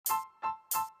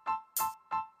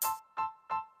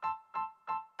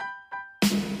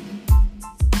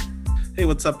Hey,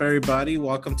 what's up, everybody?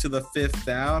 Welcome to the Fifth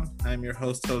Down. I'm your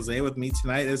host, Jose. With me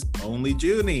tonight is only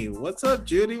Junie. What's up,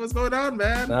 Junie? What's going on,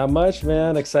 man? Not much,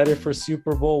 man. Excited for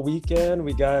Super Bowl weekend.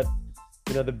 We got,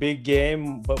 the big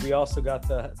game, but we also got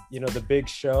the big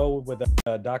show with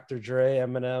Dr. Dre,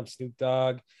 Eminem, Snoop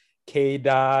Dogg, K.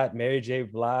 Dot, Mary J.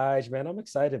 Blige. Man, I'm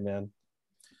excited, man.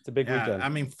 It's a big weekend. I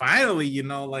mean, finally,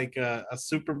 like a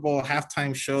Super Bowl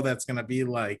halftime show that's gonna be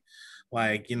like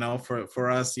for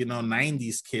us,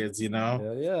 90s kids,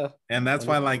 Yeah. And that's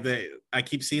why I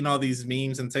keep seeing all these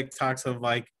memes and TikToks of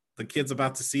like the kids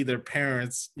about to see their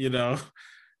parents,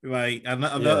 like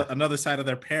another side of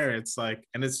their parents, like,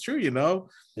 and it's true,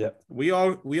 Yeah. we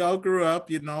all grew up,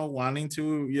 wanting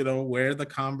to, wear the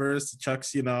Converse, the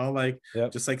Chucks,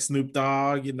 just like Snoop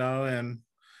Dogg, and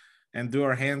do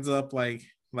our hands up like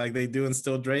they do in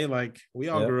Still Dre. Like we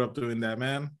all grew up doing that,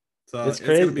 man. So it's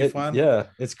crazy. Gonna be fun.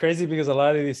 It's crazy because a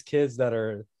lot of these kids that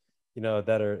are,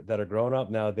 that are grown up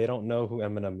now, they don't know who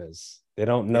Eminem is. They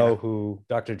don't know who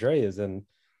Dr. Dre is, and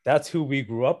that's who we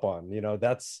grew up on.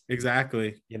 That's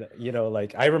exactly.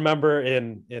 Like I remember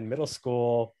in middle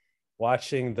school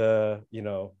watching the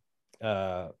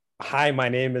 "Hi, my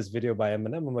name is" video by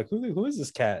Eminem. I'm like, who is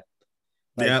this cat?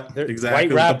 Like, exactly.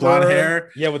 White rapper, with the blonde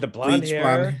hair. Yeah, with the blonde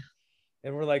hair.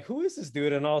 And we're like, who is this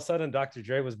dude? And all of a sudden, Dr.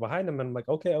 Dre was behind him. And I'm like,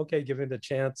 okay, give him the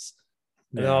chance.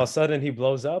 And then all of a sudden, he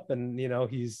blows up, and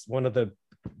he's one of the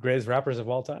greatest rappers of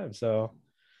all time. So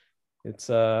it's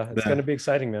going to be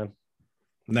exciting, man.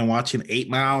 And then watching 8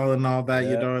 Mile and all that,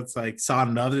 it's like saw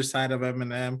another side of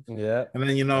Eminem. Yeah. And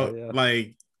then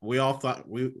like we all thought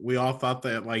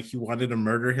that like he wanted to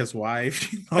murder his wife,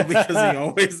 because he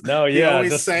always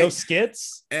those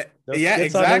skits.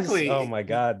 Exactly. Oh my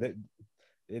God.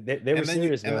 They were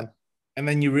serious, man. And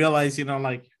then you realize,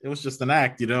 like it was just an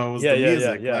act, it was the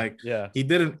music. He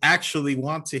didn't actually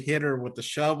want to hit her with the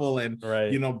shovel and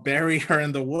bury her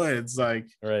in the woods. Like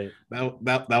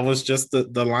that was just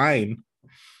the line.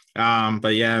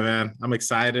 But yeah, man, I'm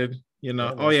excited.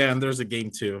 And there's a game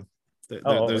too.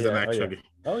 There's an actual game.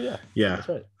 Yeah. That's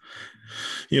right.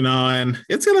 And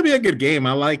it's gonna be a good game.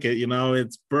 I like it.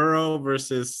 It's Burrow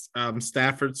versus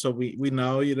Stafford, so we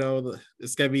know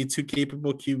it's gonna be two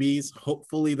capable QBs.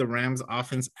 Hopefully the Rams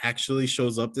offense actually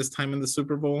shows up this time in the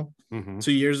Super Bowl.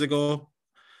 2 years ago,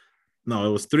 no,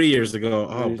 it was 3 years ago.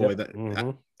 Oh boy,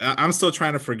 I'm still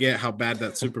trying to forget how bad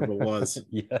that Super Bowl was.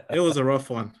 It was a rough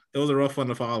one. It was a rough one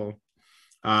to follow.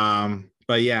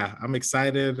 But yeah, I'm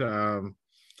excited.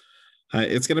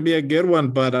 It's gonna be a good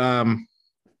one, but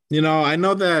I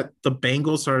know that the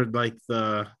Bengals are like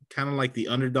the kind of like the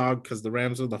underdog because the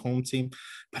Rams are the home team,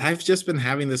 but I've just been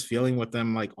having this feeling with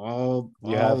them like all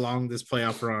along this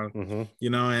playoff run,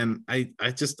 and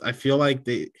I feel like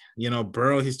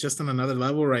Burrow, he's just on another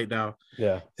level right now.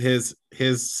 Yeah. His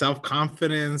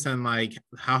self-confidence and like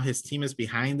how his team is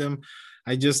behind him.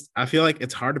 I feel like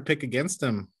it's hard to pick against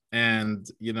him. And,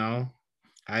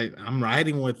 I'm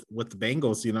riding with the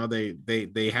Bengals.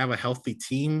 They have a healthy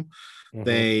team.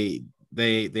 They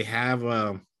have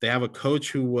a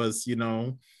coach who was,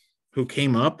 who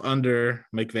came up under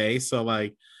McVay. So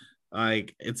like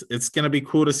it's gonna be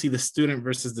cool to see the student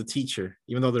versus the teacher,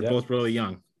 even though they're both really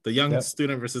young. The young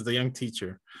student versus the young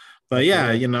teacher. But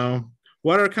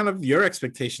what are kind of your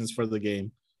expectations for the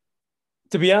game?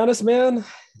 To be honest, man,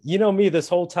 me, this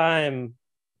whole time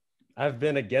I've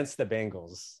been against the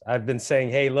Bengals. I've been saying,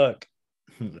 hey, look,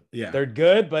 they're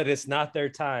good, but it's not their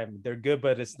time. They're good,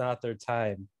 but it's not their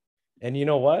time. And you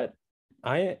know what?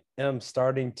 I am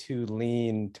starting to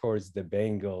lean towards the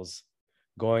Bengals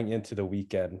going into the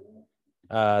weekend.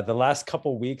 The last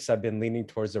couple weeks, I've been leaning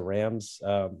towards the Rams.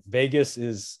 Vegas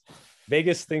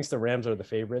thinks the Rams are the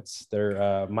favorites. They're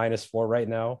 -4 right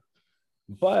now.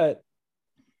 But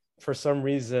for some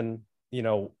reason,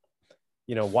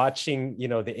 watching,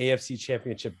 the AFC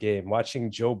Championship game,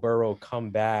 watching Joe Burrow come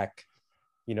back,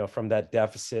 from that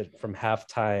deficit from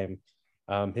halftime,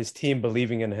 his team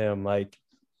believing in him, like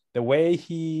the way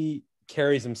he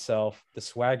carries himself, the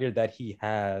swagger that he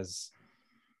has,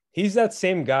 he's that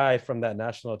same guy from that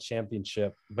national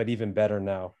championship, but even better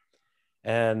now.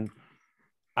 And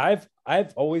I've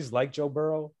always liked Joe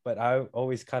Burrow, but I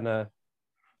always kind of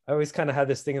had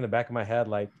this thing in the back of my head,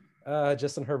 like,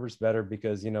 Justin Herbert's better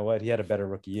because you know what? He had a better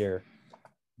rookie year.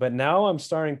 But now I'm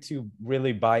starting to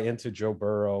really buy into Joe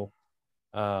Burrow,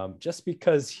 just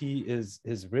because he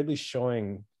is really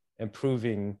showing and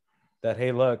proving that,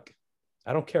 hey, look,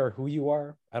 I don't care who you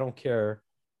are. I don't care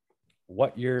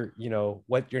what your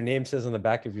name says on the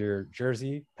back of your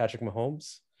jersey, Patrick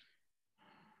Mahomes.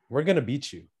 We're going to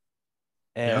beat you.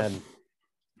 And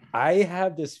I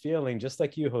have this feeling, just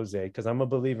like you, Jose, because I'm a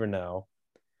believer now,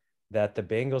 that the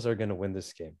Bengals are going to win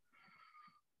this game.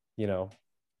 You know,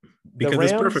 the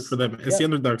Because it's perfect for Rams, them. It's yeah,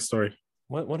 the underdog story.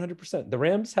 100%. The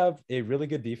Rams have a really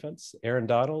good defense. Aaron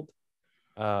Donald,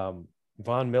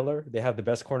 Von Miller. They have the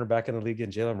best cornerback in the league in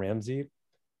Jalen Ramsey.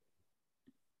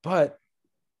 But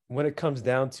when it comes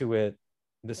down to it,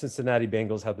 the Cincinnati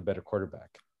Bengals have the better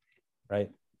quarterback, right?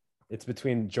 It's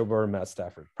between Joe Burrow and Matt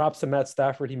Stafford. Props to Matt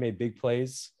Stafford. He made big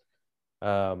plays.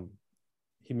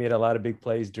 He made a lot of big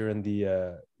plays during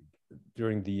the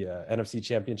NFC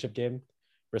Championship game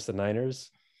versus the Niners.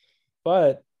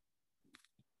 But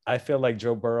I feel like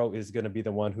Joe Burrow is going to be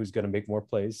the one who's going to make more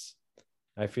plays.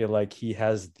 I feel like he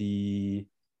has the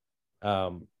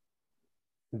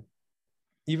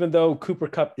even though Cooper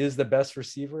Kupp is the best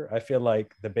receiver, I feel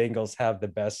like the Bengals have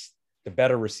the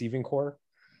better receiving core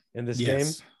in this game.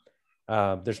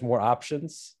 There's more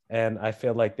options, and I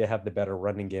feel like they have the better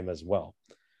running game as well.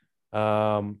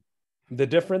 The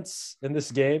difference in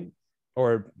this game,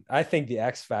 or I think the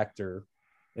X factor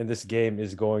in this game,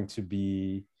 is going to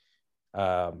be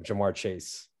Jamar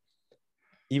Chase.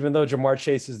 Even though Jamar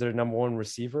Chase is their number one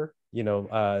receiver,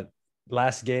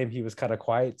 last game he was kind of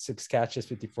quiet, 6 catches,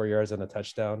 54 yards and a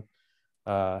touchdown.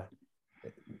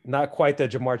 Not quite the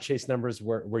Jamar Chase numbers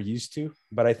we're used to,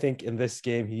 but I think in this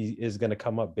game he is going to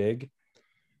come up big,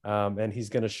 and he's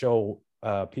going to show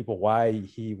people why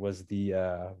he was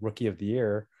the rookie of the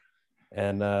year.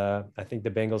 And I think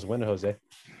the Bengals win, Jose.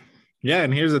 Yeah,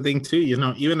 and here's the thing too,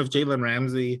 even if Jalen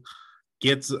Ramsey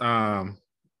takes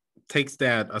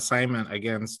that assignment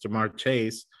against Jamar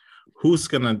Chase, who's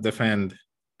gonna defend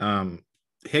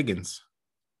Higgins?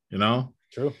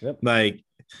 True. Yep. Like,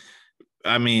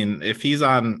 I mean, if he's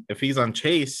on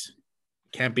Chase,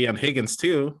 can't be on Higgins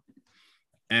too.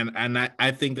 And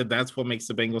I think that's what makes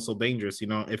the Bengals so dangerous.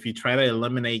 If you try to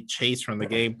eliminate Chase from the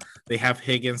game, they have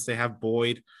Higgins, they have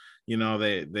Boyd,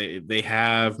 they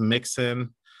have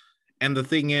Mixon. And the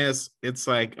thing is, it's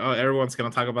like, oh, everyone's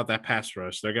going to talk about that pass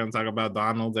rush. They're going to talk about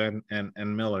Donald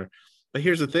and Miller. But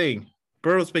here's the thing.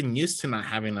 Burrow's been used to not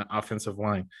having an offensive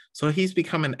line. So he's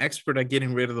become an expert at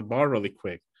getting rid of the ball really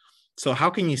quick. So how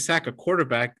can you sack a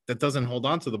quarterback that doesn't hold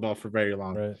on to the ball for very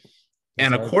long? Right.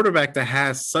 And a quarterback that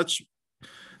has such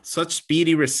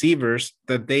speedy receivers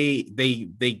that they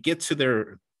get to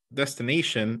their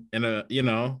destination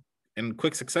in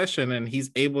quick succession, and he's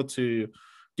able to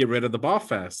get rid of the ball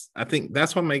fast. I think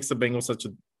that's what makes the Bengals such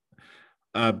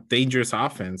a dangerous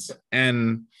offense.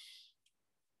 And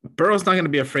Burrow's not going to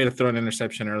be afraid of throwing an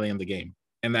interception early in the game.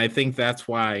 And I think that's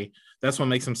what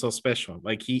makes him so special.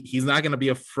 Like he's not going to be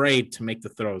afraid to make the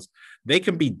throws. They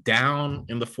can be down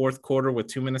in the fourth quarter with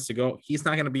 2 minutes to go. He's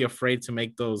not going to be afraid to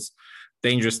make those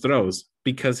dangerous throws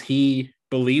because he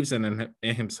believes in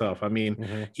himself. I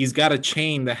mean, He's got a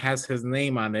chain that has his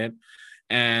name on it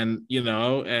and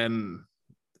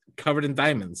covered in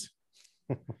diamonds.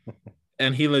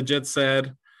 And he legit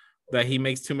said that he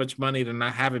makes too much money to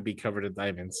not have it be covered in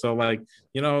diamonds. So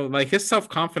his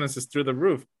self-confidence is through the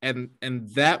roof, and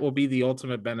that will be the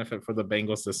ultimate benefit for the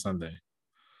Bengals this Sunday.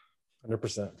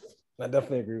 100%. I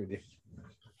definitely agree with you.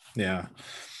 Yeah.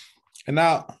 And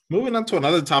now moving on to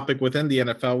another topic within the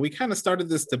NFL, we kind of started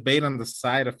this debate on the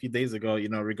side a few days ago,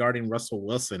 regarding Russell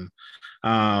Wilson.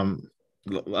 Some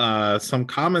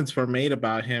comments were made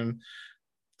about him,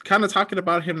 kind of talking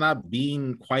about him not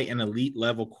being quite an elite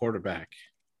level quarterback.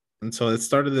 And so it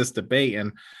started this debate,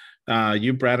 and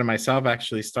you, Brad, and myself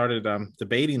actually started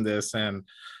debating this. And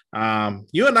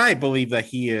you and I believe that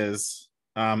he is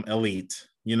elite,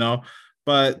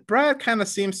 but Brad kind of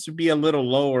seems to be a little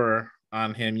lower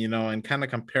on him, and kind of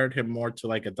compared him more to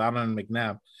like a Donovan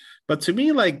McNabb. But to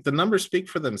me, like, the numbers speak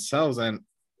for themselves. And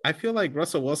I feel like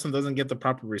Russell Wilson doesn't get the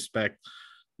proper respect,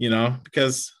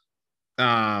 because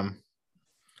the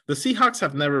Seahawks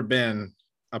have never been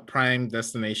a prime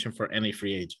destination for any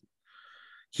free agent.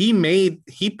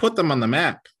 He put them on the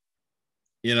map,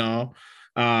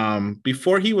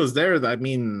 before he was there.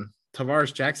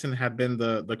 Tavares Jackson had been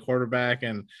the quarterback,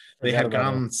 and they had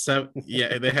gone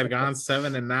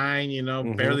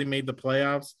 7-9, barely made the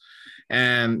playoffs.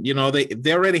 And,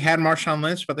 they already had Marshawn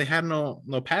Lynch, but they had no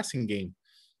passing game.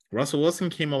 Russell Wilson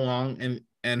came along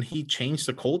and he changed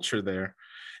the culture there.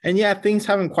 And yeah, things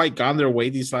haven't quite gone their way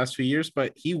these last few years,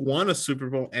 but he won a Super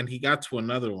Bowl and he got to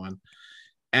another one.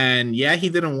 And yeah, he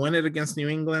didn't win it against New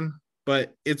England,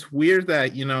 but it's weird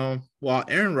that, while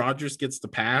Aaron Rodgers gets the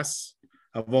pass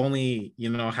of only,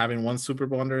 having one Super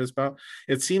Bowl under his belt,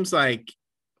 it seems like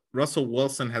Russell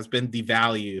Wilson has been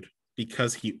devalued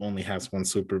because he only has one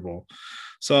Super Bowl.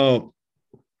 So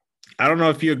I don't know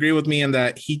if you agree with me in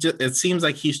that it seems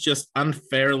like he's just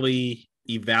unfairly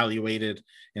evaluated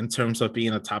in terms of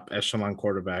being a top echelon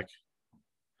quarterback.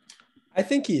 I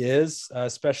think he is,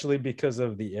 especially because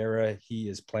of the era he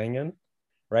is playing in,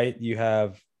 right? You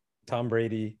have Tom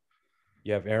Brady,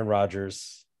 you have Aaron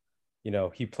Rodgers.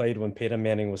 He played when Peyton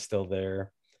Manning was still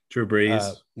there. Drew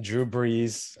Brees, Drew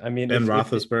Brees. I mean, Ben if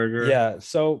Roethlisberger. yeah.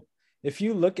 So if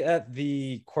you look at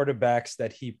the quarterbacks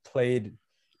that he played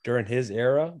during his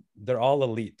era, they're all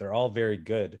elite. They're all very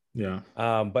good. Yeah.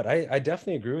 But I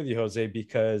definitely agree with you, Jose,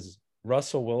 because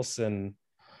Russell Wilson,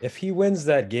 if he wins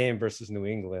that game versus New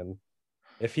England,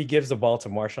 if he gives the ball to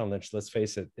Marshawn Lynch, let's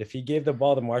face it, if he gave the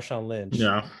ball to Marshawn Lynch,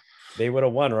 Yeah. they would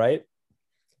have won, right?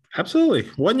 Absolutely.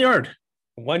 1 yard.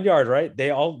 1 yard, right? They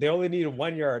only needed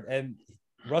 1 yard, and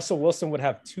Russell Wilson would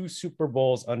have 2 Super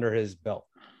Bowls under his belt.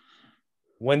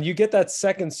 When you get that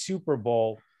second Super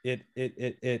Bowl, it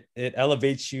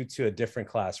elevates you to a different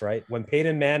class, right? When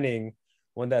Peyton Manning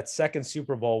won that second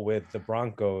Super Bowl with the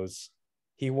Broncos,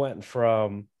 he went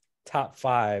from top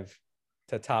 5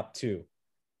 to top 2.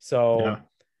 So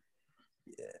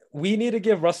we need to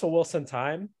give Russell Wilson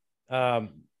time.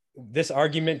 This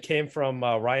argument came from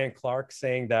Ryan Clark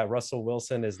saying that Russell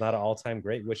Wilson is not an all-time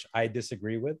great, which I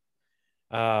disagree with.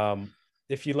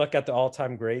 If you look at the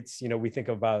all-time greats, we think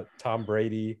about Tom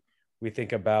Brady, we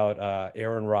think about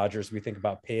Aaron Rodgers, we think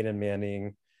about Peyton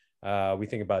Manning, we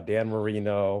think about Dan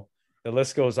Marino. The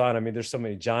list goes on. I mean, there's so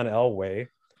many. John Elway.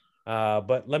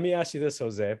 But let me ask you this,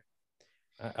 Jose.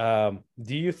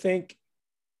 Do you think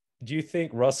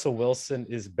Russell Wilson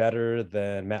is better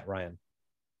than Matt Ryan?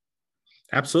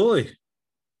 Absolutely.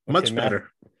 Much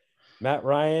better. Matt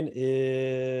Ryan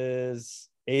is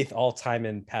 8th all-time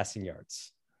in passing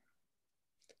yards.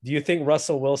 Do you think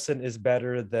Russell Wilson is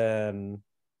better than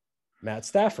Matt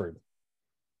Stafford?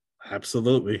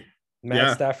 Absolutely.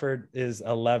 Matt Stafford is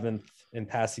 11th in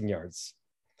passing yards.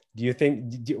 Do you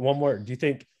think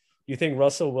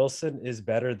Russell Wilson is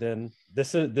better than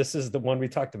this is the one we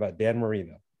talked about, Dan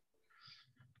Marino?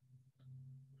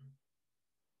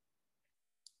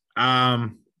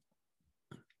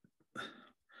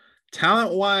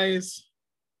 Talent-wise,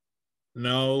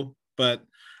 no, but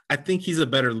I think he's a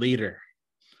better leader.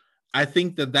 I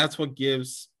think that's where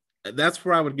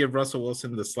I would give Russell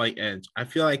Wilson the slight edge. I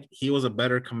feel like he was a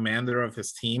better commander of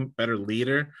his team, better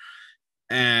leader.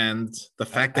 And the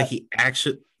fact that he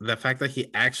actually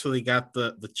got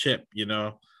the chip,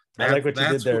 I like what you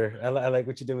did there. I like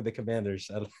what you did with the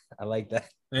Commanders. I like that.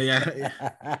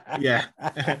 Yeah.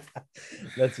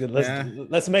 That's good.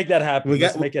 Let's make that happen.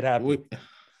 Let's make it happen.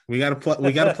 We gotta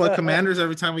plug Commanders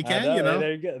every time we can.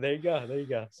 There you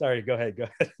go. Sorry, go ahead.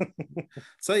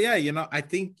 So yeah, I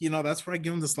think that's where I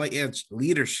give him the slight edge.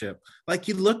 Leadership. Like,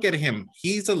 you look at him,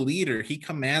 he's a leader. He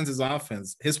commands his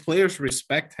offense. His players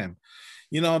respect him.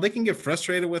 They can get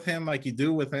frustrated with him like you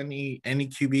do with any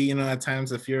QB. At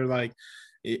times, if you're like,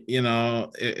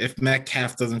 if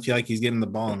Metcalf doesn't feel like he's getting the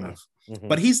ball enough,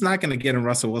 but he's not going to get in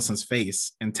Russell Wilson's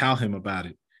face and tell him about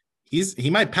it. He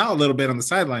might pout a little bit on the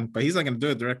sideline, but he's not going to do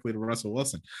it directly to Russell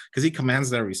Wilson because he commands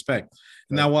their respect.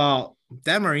 Right. Now, while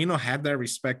Dan Marino had that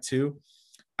respect too,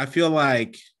 I feel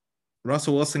like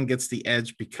Russell Wilson gets the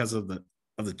edge because of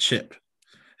the chip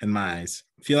in my eyes.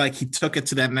 I feel like he took it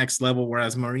to that next level,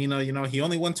 whereas Marino, he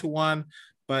only went to 1,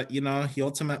 but he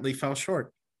ultimately fell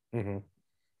short. Mm-hmm.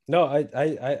 No, I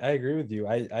agree with you.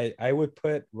 I would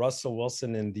put Russell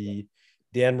Wilson in the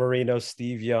Dan Marino,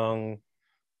 Steve Young,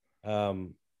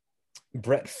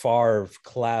 Brett Favre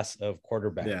class of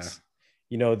quarterbacks.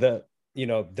 Yeah.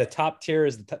 The top tier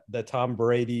is the Tom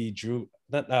Brady,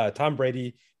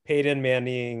 Peyton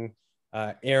Manning,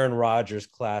 Aaron Rodgers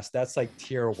class. That's like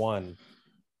tier 1.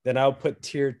 Then I would put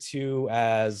tier 2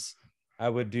 as I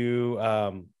would do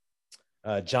John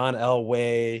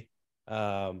Elway.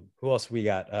 Who else we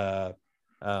got?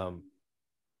 And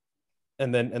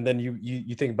then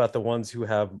you think about the ones who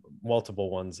have multiple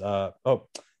ones.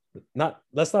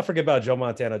 Let's not forget about Joe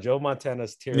Montana. Joe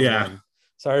Montana's tier 1.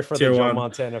 Sorry for tier the Joe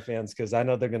Montana fans, because I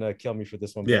know they're gonna kill me for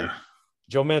this one. Yeah.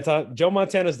 Joe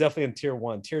Montana is definitely in tier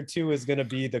 1. Tier 2 is gonna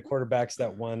be the quarterbacks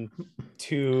that won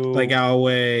 2, like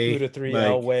Elway, 2 to 3, like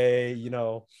Elway,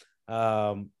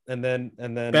 and then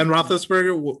Ben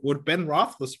Roethlisberger. Would Ben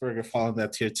Roethlisberger fall in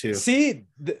that tier 2? See,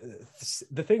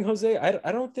 the thing, Jose,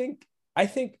 I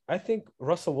think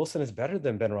Russell Wilson is better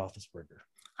than Ben Roethlisberger.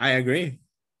 I agree.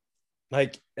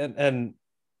 Like, and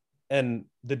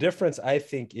the difference, I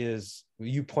think, is,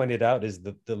 you pointed out, is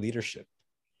the leadership.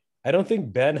 I don't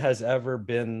think Ben has ever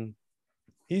been.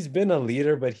 He's been a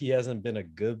leader, but he hasn't been a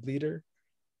good leader.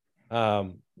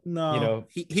 No,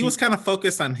 he was kind of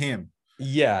focused on him.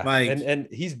 Yeah, and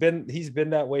he's been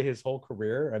that way his whole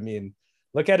career. I mean,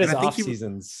 look at his off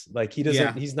seasons. Like, he doesn't.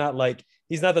 Yeah. He's not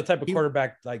the type of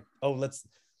quarterback like, oh, let's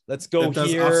let's go that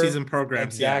does here. off-season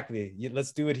programs. Yeah. Exactly.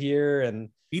 Let's do it here. And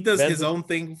He does Ben's his a, own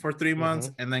thing for 3 months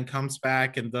mhm. and then comes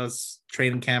back and does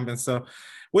training camp and stuff,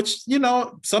 which,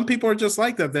 some people are just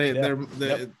like that. They Yeah.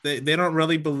 they're Yep. they don't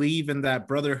really believe in that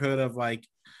brotherhood of like,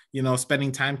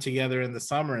 spending time together in the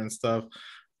summer and stuff.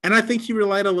 And I think he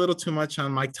relied a little too much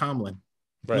on Mike Tomlin,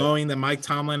 Right. knowing that Mike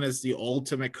Tomlin is the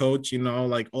ultimate coach,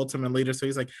 like ultimate leader. So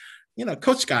he's like,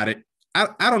 coach got it.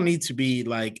 I don't need to be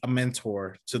like a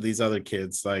mentor to these other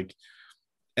kids. Like,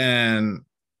 and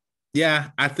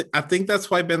yeah, I think that's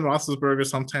why Ben Roethlisberger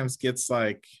sometimes gets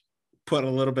like put a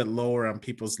little bit lower on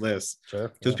people's lists, Sure.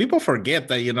 because Yeah. people forget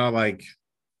that, like,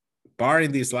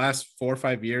 barring these last 4 or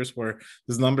 5 years where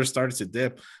his numbers started to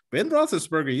dip, Ben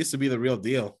Roethlisberger used to be the real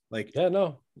deal. Like, Yeah.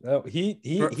 No, no, he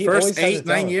first always had the 8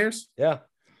 9 years. Yeah.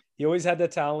 He always had the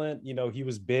talent. He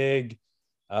was big.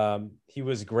 He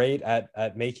was great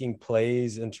at making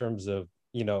plays in terms of,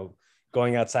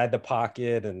 going outside the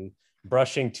pocket and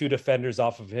brushing two defenders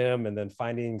off of him and then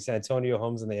finding Santonio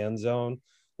Holmes in the end zone.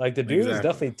 Like, the dude is Exactly.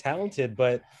 definitely talented,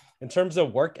 but in terms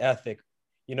of work ethic,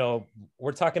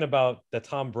 we're talking about the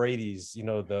Tom Brady's,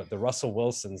 the Russell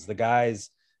Wilsons, the guys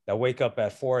that wake up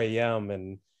at 4 a.m.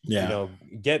 and, Yeah.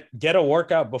 get a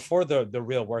workout before the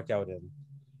real workout in.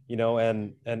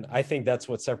 And I think that's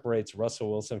what separates Russell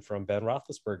Wilson from Ben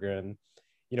Roethlisberger. And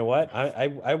you know what?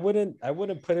 I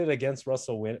wouldn't put it against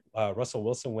Russell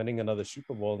Wilson winning another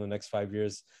Super Bowl in the next 5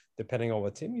 years, depending on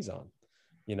what team he's on.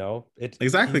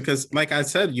 Exactly, because like I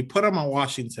said, you put him on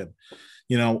Washington,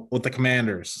 with the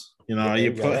Commanders. Yeah, there You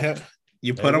you go. put Yeah. him,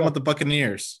 you There put you him go. with the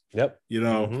Buccaneers. Yep. You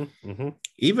know, Mm-hmm.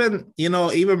 Mm-hmm.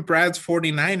 even Brad's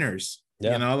 49ers.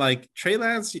 Yeah. Like Trey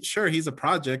Lance, sure, he's a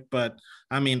project, but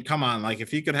I mean, come on, like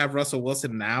if you could have Russell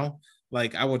Wilson now,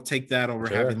 like I would take that over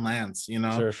Sure. having Lance.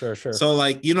 Sure. So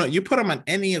like, you put him on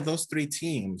any of those three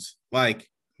teams, like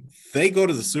they go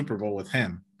to the Super Bowl with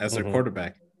him as their Mm-hmm.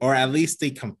 quarterback, or at least they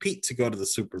compete to go to the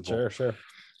Super Bowl. Sure.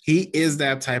 He is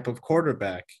that type of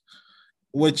quarterback,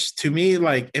 which to me,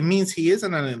 like, it means he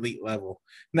isn't an elite level.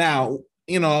 Now,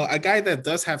 a guy that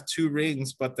does have 2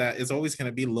 rings, but that is always going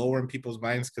to be lower in people's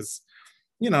minds because,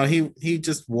 he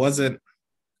just wasn't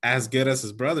as good as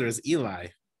his brother, as Eli.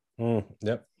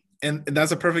 Yep. And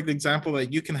that's a perfect example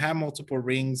that you can have multiple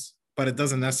rings, but it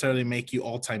doesn't necessarily make you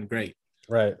all-time great.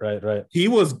 Right. He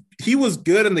was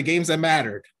good in the games that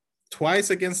mattered. Twice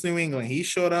against New England, he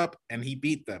showed up and he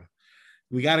beat them.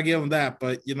 We got to give him that.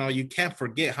 But, you can't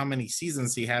forget how many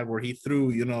seasons he had where he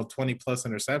threw, 20 plus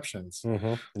interceptions. Mm-hmm.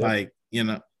 Yep. Like,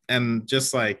 and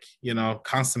just like,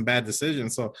 constant bad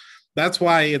decisions. So that's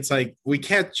why it's like we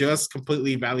can't just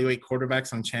completely evaluate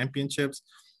quarterbacks on championships.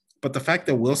 But the fact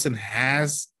that Wilson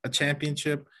has a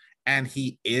championship and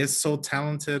he is so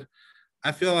talented,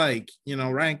 I feel like,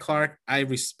 Ryan Clark, I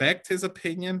respect his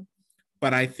opinion,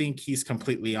 but I think he's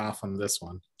completely off on this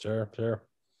one. Sure.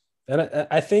 And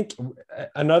I think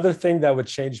another thing that would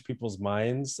change people's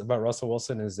minds about Russell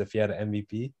Wilson is if he had an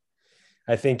MVP.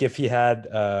 I think if he had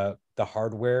the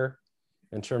hardware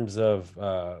in terms of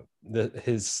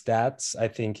his stats, I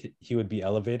think he would be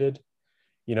elevated.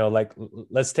 Like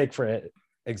let's take for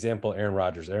example Aaron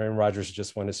Rodgers. Aaron Rodgers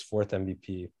just won his 4th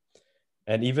MVP,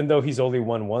 and even though he's only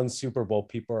won 1 Super Bowl,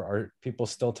 people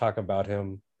still talk about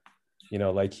him,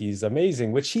 like he's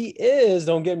amazing, which he is.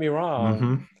 Don't get me wrong.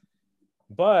 Mm-hmm.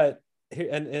 But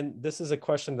and this is a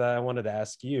question that I wanted to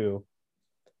ask you.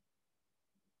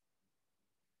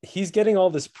 He's getting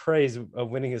all this praise of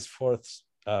winning his 4th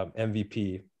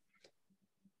MVP,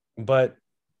 but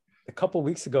a couple of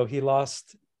weeks ago he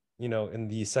lost, in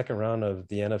the second round of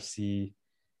the NFC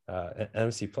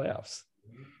playoffs.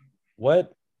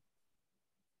 What,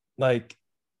 like,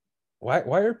 why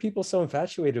are people so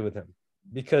infatuated with him?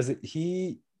 Because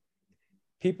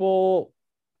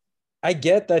I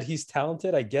get that he's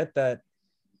talented. I get that,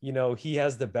 he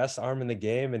has the best arm in the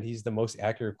game and he's the most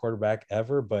accurate quarterback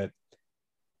ever, but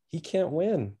he can't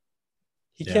win.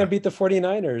 He can't beat the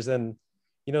 49ers. And,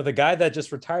 the guy that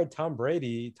just retired, Tom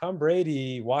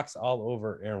Brady walks all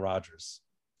over Aaron Rodgers.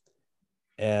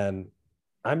 And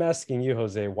I'm asking you,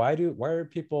 Jose, why are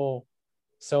people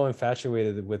so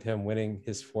infatuated with him winning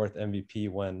his 4th MVP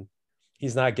when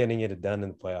he's not getting it done in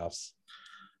the playoffs?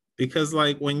 Because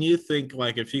like when you think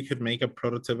like if you could make a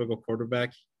prototypical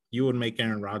quarterback, you would make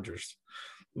Aaron Rodgers.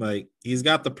 Like he's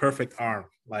got the perfect arm.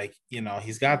 Like, he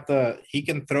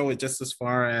can throw it just as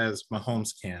far as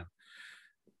Mahomes can.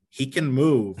 He can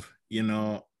move,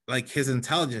 like his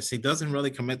intelligence. He doesn't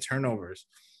really commit turnovers.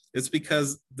 It's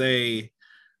because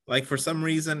like for some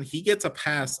reason he gets a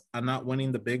pass on not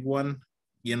winning the big one,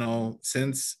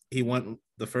 since he went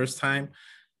the first time,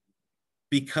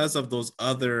 because of those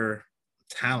other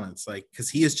talents, like, because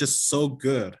he is just so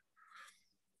good.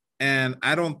 And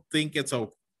I don't think it's a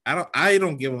I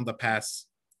don't give him the pass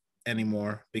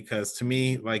anymore, because to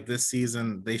me, like, this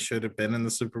season they should have been in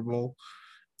the Super Bowl.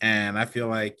 And I feel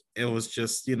like it was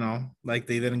just, like,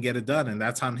 they didn't get it done, and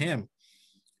that's on him.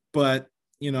 But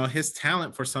his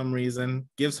talent for some reason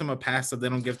gives him a pass that they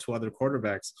don't give to other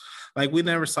quarterbacks. Like, we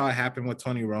never saw it happen with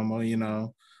Tony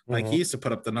Romo. Like, he used to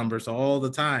put up the numbers all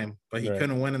the time, but he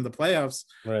couldn't win in the playoffs.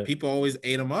 Right. People always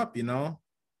ate him up,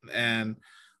 and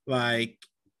like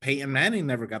Peyton Manning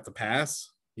never got the pass.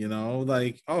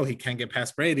 Like, oh, he can't get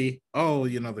past Brady. Oh,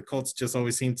 the Colts just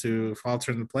always seem to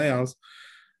falter in the playoffs.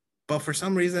 But for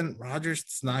some reason, Rodgers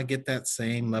does not get that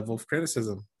same level of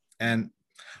criticism. And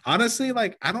honestly,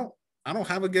 like, I don't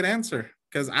have a good answer,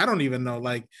 because I don't even know.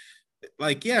 Like,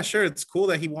 yeah, sure, it's cool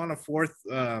that he won a fourth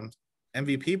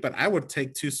MVP, but I would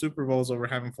take 2 Super Bowls over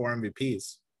having 4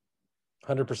 MVPs.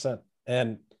 100%.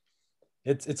 And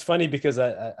it's funny because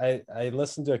I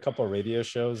listened to a couple of radio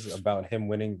shows about him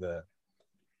winning his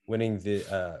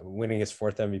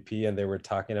 4th MVP, and they were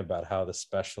talking about how the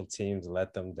special teams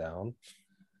let them down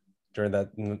during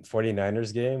that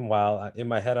 49ers game. While in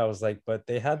my head I was like, but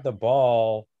they had the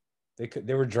ball,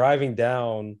 they were driving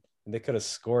down and they could have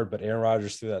scored, but Aaron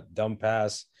Rodgers threw that dumb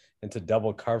pass into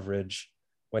double coverage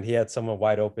when he had someone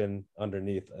wide open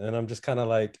underneath. And I'm just kind of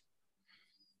like,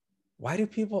 why do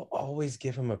people always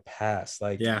give him a pass?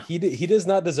 Like, yeah, he does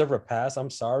not deserve a pass. I'm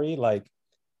sorry. Like,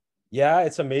 yeah,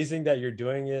 it's amazing that you're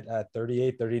doing it at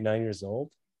 38, 39 years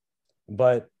old.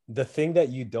 But the thing that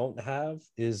you don't have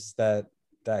is that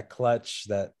clutch,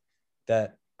 that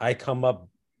I come up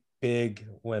big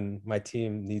when my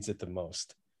team needs it the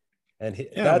most. And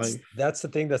that's the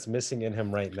thing that's missing in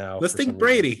him right now. Let's think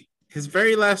Brady. His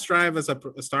very last drive as a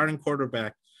starting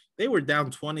quarterback, they were down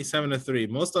 27-3.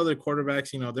 Most other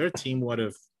quarterbacks, their team would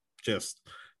have just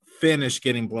finished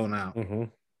getting blown out. Mm-hmm.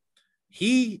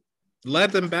 He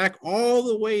led them back all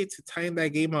the way to tying that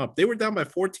game up. They were down by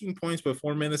 14 points with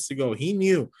 4 minutes to go. He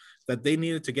knew that they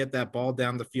needed to get that ball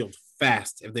down the field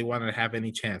fast if they wanted to have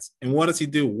any chance. And what does he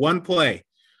do? One play,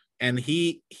 and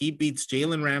he beats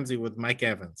Jalen Ramsey with Mike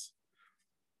Evans.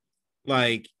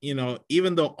 Like,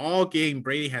 even though all game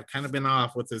Brady had kind of been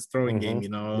off with his throwing game,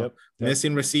 Yep.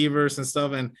 missing receivers and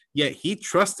stuff, and yet he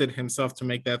trusted himself to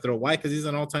make that throw. Why? Because he's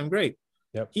an all-time great.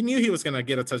 Yep. He knew he was going to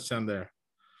get a touchdown there.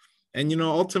 And,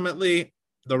 ultimately,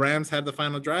 the Rams had the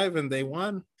final drive and they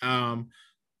won.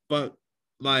 But,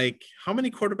 like, how many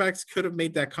quarterbacks could have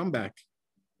made that comeback?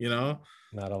 Not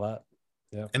a lot.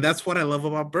 Yeah. And that's what I love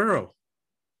about Burrow.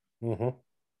 Mm-hmm.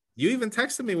 You even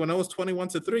texted me when it was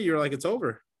 21-3. You're like, it's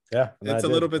over. Yeah. It's a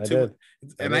little bit too.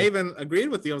 And I even agreed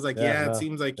with you. I was like, it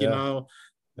seems like,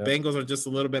 Bengals are just a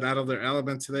little bit out of their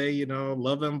element today,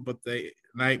 love them. But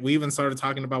we even started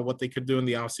talking about what they could do in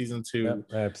the offseason to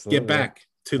get back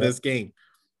to this game.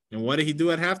 And what did he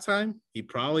do at halftime? He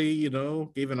probably,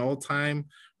 gave an old-time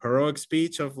heroic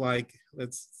speech of like,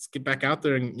 let's get back out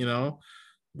there and,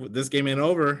 this game ain't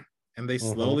over. And they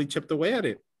slowly chipped away at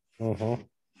it. Mm-hmm.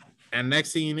 And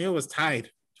next thing you knew, it was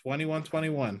tied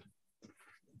 21-21.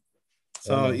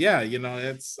 So,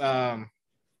 it's I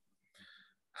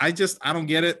don't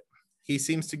get it. He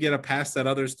seems to get a pass that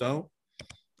others don't.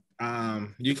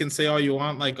 You can say all you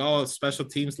want, like, oh, special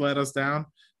teams let us down.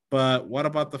 But what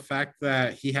about the fact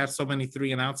that he had so many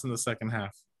 3-and-outs in the second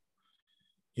half?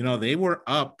 They were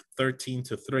up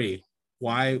 13-3.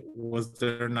 Why was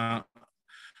there not,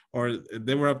 or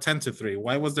they were up 10-3.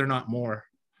 Why was there not more,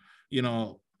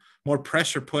 more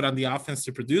pressure put on the offense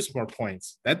to produce more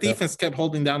points? That defense kept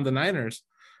holding down the Niners,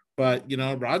 but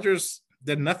Rodgers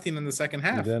did nothing in the second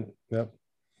half. He didn't. Yep.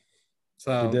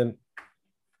 So he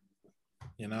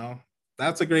didn't.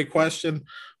 That's a great question.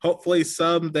 Hopefully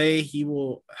someday he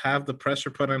will have the pressure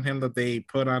put on him that they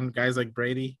put on guys like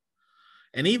Brady.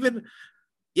 And even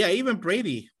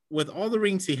Brady, with all the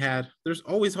rings he had, there's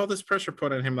always all this pressure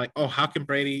put on him. Like, oh, how can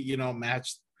Brady,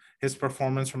 match his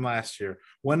performance from last year?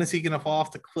 When is he going to fall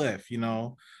off the cliff?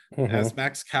 As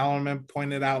Max Kellerman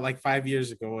pointed out like 5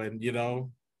 years ago, and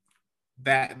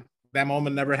that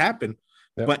moment never happened.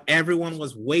 Yep. But everyone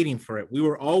was waiting for it. We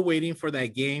were all waiting for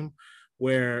that game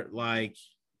where like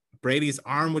Brady's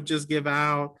arm would just give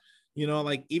out.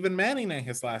 Like even Manning in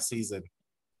his last season,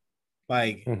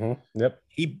 like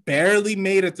he barely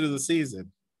made it through the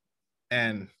season,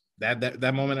 and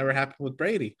that moment never happened with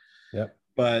Brady. Yep.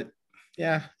 But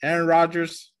yeah, Aaron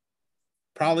Rodgers,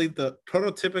 probably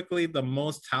prototypically the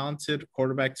most talented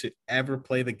quarterback to ever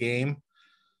play the game.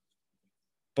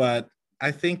 But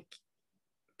I think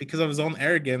because of his own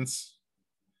arrogance,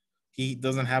 he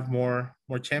doesn't have more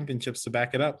championships to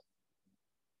back it up.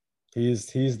 He's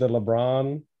the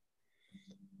LeBron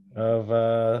of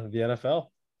the NFL.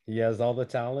 He has all the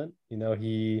talent,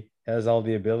 he has all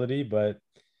the ability, but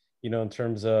in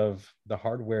terms of the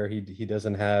hardware, he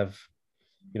doesn't have,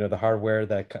 the hardware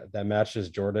that matches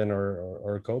Jordan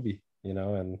or Kobe,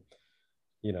 and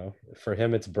for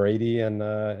him it's Brady and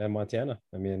Montana.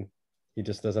 I mean, he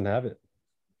just doesn't have it.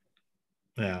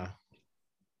 Yeah.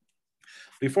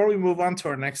 Before we move on to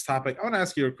our next topic, I want to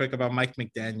ask you real quick about Mike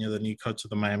McDaniel, the new coach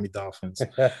of the Miami Dolphins.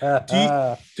 Do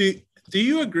you, do, do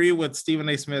you agree with Stephen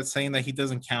A. Smith saying that he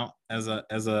doesn't count as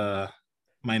a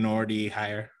minority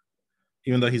hire,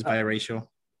 even though he's biracial?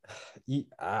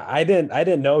 I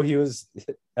didn't know he was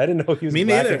I didn't know he was Me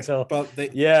black neither. until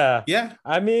But yeah. yeah.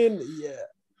 I mean,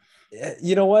 yeah,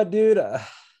 you know what, dude?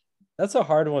 That's a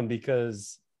hard one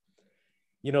because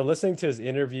listening to his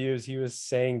interviews, he was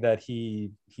saying that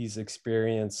he's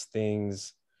experienced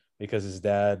things because his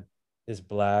dad is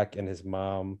black and his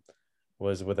mom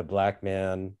was with a black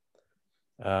man.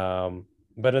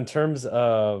 But in terms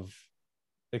of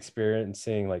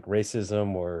experiencing like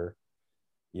racism or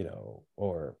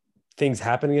or things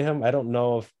happening to him, I don't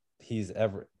know if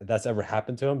that's ever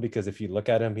happened to him, because if you look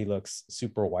at him, he looks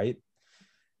super white.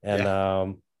 And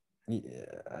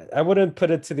I wouldn't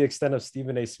put it to the extent of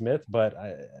Stephen A. Smith, but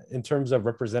in terms of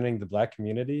representing the black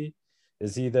community,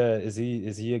 is he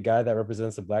a guy that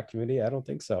represents the black community? I don't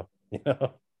think so.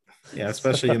 Yeah,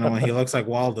 especially when he looks like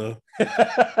Waldo.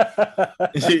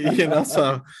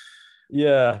 So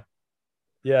yeah,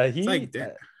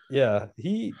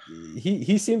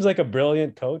 he seems like a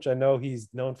brilliant coach. I know he's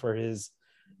known for his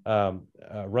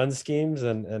run schemes,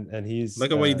 and he's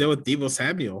look at what he did with Deebo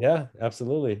Samuel. Yeah,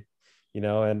 absolutely.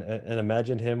 And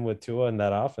imagine him with Tua in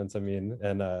that offense. I mean,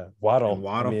 and Waddle.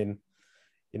 I mean,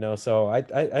 so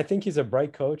I think he's a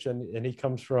bright coach, and he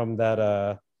comes from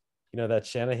that that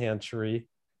Shanahan tree.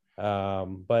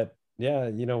 But yeah,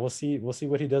 we'll see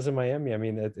what he does in Miami. I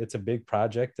mean, it's a big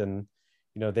project, and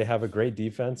they have a great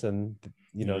defense, and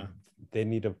they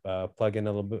need to plug in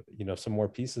a little bit, some more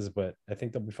pieces, but I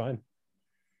think they'll be fine.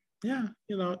 Yeah,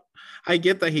 I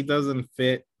get that he doesn't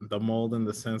fit the mold in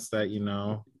the sense that,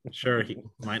 sure, he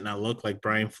might not look like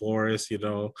Brian Flores,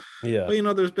 Yeah.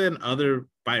 But, there's been other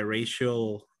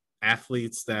biracial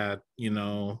athletes that,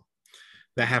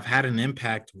 that have had an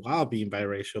impact while being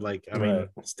biracial. Like, I mean,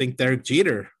 think Derek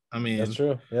Jeter. I mean, that's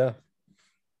true. Yeah.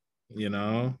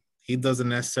 He doesn't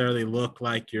necessarily look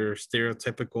like your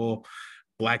stereotypical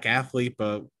black athlete,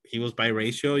 but he was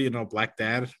biracial, black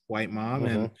dad, white mom.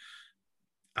 Mm-hmm. And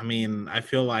I mean, I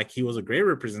feel like he was a great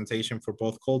representation for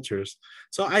both cultures.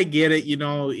 So I get it.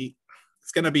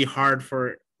 It's going to be hard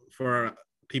for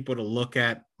people to look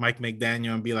at Mike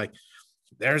McDaniel and be like,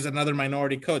 there's another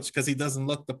minority coach because he doesn't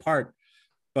look the part.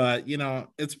 But,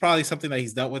 it's probably something that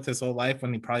he's dealt with his whole life.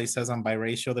 When he probably says I'm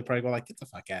biracial, they probably go like, get the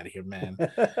fuck out of here, man.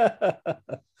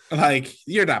 Like,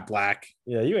 you're not black.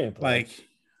 Yeah, you ain't black.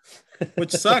 Like,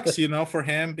 which sucks, for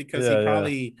him, because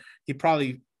he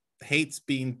probably hates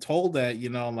being told that,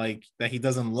 like that he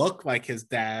doesn't look like his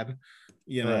dad,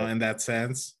 in that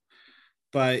sense.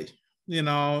 But,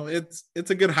 it's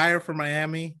a good hire for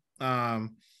Miami. I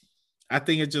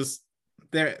think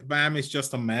Miami's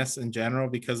just a mess in general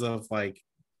because of like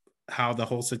how the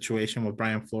whole situation with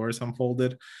Brian Flores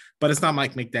unfolded, but it's not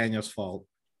Mike McDaniel's fault.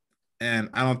 And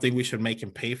I don't think we should make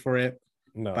him pay for it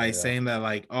by saying that,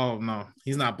 like, oh no,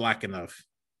 he's not black enough.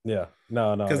 Yeah,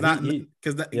 no,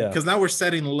 because now we're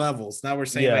setting levels. Now we're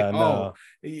saying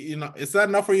it's not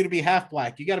enough for you to be half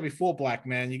black. You got to be full black,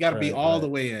 man. You got to be all the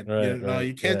way in.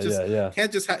 You can't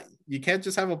you can't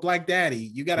just have a black daddy.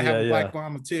 You got to have a black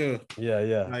mama too.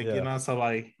 So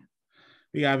like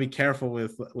we gotta be careful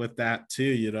with that too.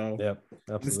 Yep,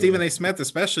 absolutely. And Stephen A. Smith,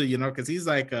 especially, because he's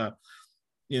like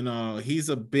he's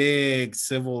a big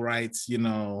civil rights,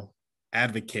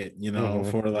 advocate,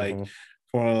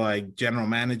 for like general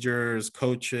managers,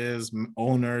 coaches,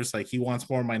 owners. Like, he wants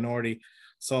more minority.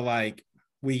 So like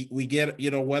we get,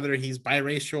 whether he's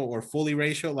biracial or fully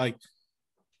racial, like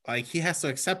he has to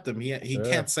accept them. He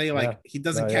can't say like he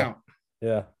doesn't count.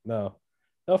 Yeah, no,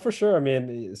 for sure. I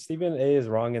mean, Stephen A. is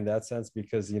wrong in that sense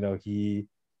because he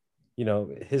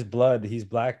his blood, he's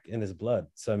black in his blood.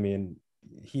 So I mean,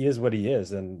 he is what he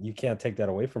is, and you can't take that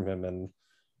away from him. And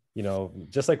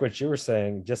just like what you were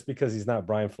saying, just because he's not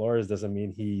Brian Flores doesn't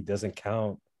mean he doesn't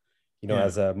count,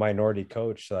 as a minority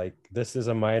coach. Like, this is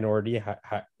a minority,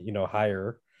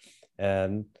 hire,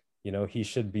 and, he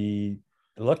should be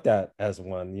looked at as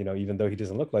one, even though he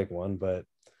doesn't look like one. But,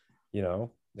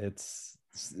 it's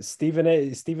Stephen A.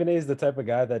 is the type of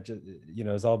guy that just,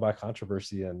 is all about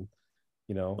controversy. And,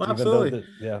 well, absolutely.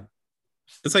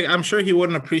 It's like, I'm sure he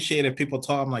wouldn't appreciate if people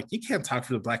told him like, you can't talk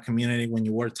for the black community when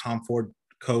you wear Tom Ford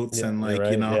coats Yeah, and you're like,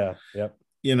 right. Yeah,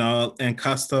 yep. and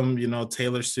custom,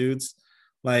 tailor suits.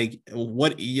 Like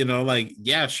what, like,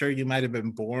 yeah, sure, you might have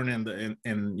been born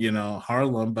in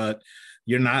Harlem, but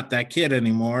you're not that kid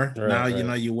anymore. Now, Right,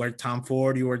 right. you wear Tom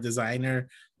Ford, you wear designer.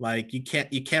 Like you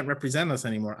can't represent us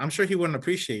anymore. I'm sure he wouldn't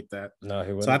appreciate that. No, he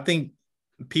So I wouldn't. think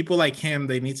people like him,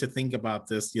 they need to think about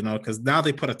this, because now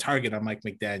they put a target on Mike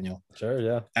McDaniel Sure,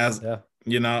 yeah, as yeah,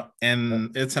 yeah.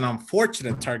 and it's an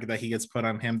unfortunate target that he gets put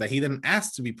on him that he didn't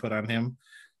ask to be put on him.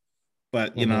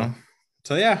 But Hmm.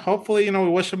 so yeah, hopefully, we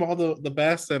wish him all the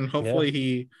best, and Yeah, hopefully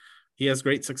he has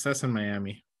great success in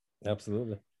Miami.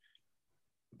 absolutely.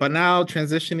 But now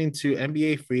transitioning to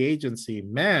NBA free agency,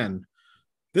 man,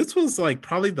 this was like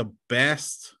probably the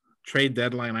best trade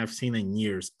deadline I've seen in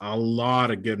years. A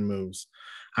lot of good moves.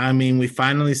 I mean, we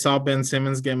finally saw Ben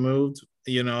Simmons get moved.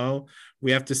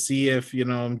 We have to see if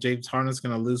James Harden's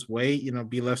going to lose weight.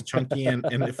 Be less chunky in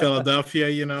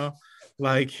Philadelphia.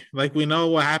 Like we know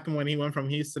what happened when he went from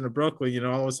Houston to Brooklyn.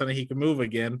 All of a sudden he could move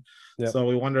again. Yep. So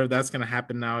we wonder if that's going to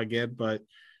happen now again. But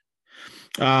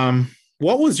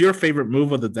what was your favorite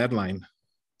move of the deadline?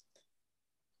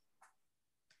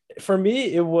 For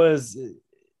me, it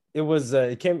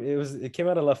came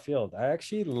out of left field. I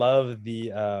actually love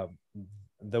the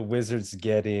Wizards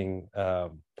getting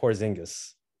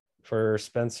Porzingis for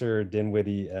Spencer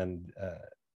Dinwiddie and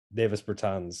Davis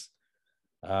Bertans.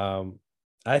 Um,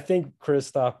 I think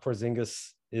Kristaps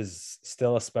Porzingis is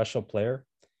still a special player,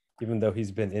 even though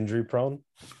he's been injury prone.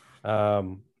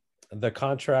 Um, the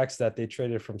contracts that they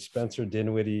traded from Spencer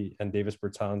Dinwiddie and Davis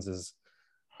Bertans is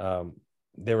um,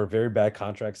 they were very bad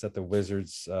contracts that the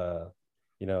Wizards,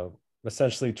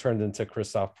 essentially turned into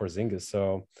Kristaps Porzingis.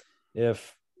 So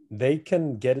if they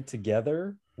can get it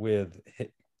together with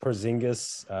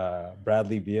Porzingis,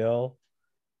 Bradley Beal,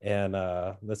 and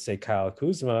let's say Kyle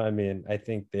Kuzma, I mean, I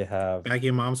think they have Baggy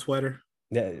mom sweater.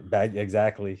 yeah,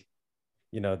 exactly.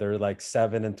 They're like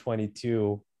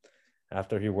 7-22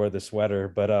 after he wore the sweater.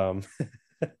 But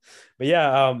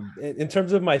yeah, in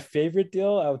terms of my favorite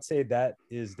deal, I would say that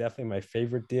is definitely my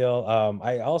favorite deal.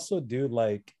 I also do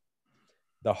like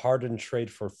the Harden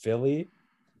trade for Philly.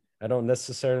 I don't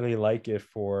necessarily like it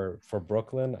for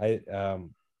Brooklyn.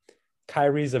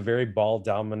 Kyrie's a very ball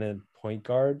dominant point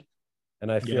guard,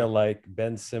 and I feel Yeah, like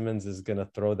Ben Simmons is gonna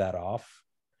throw that off.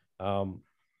 Um,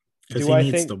 because do he I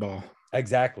needs think the ball.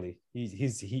 exactly?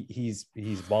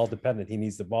 He's ball dependent. He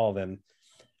needs the ball. Then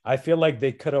I feel like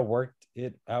they could have worked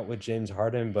it out with James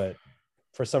Harden, but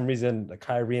for some reason,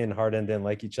 Kyrie and Harden didn't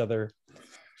like each other,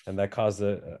 and that caused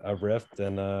a rift.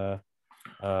 And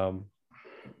um,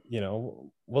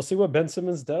 we'll see what Ben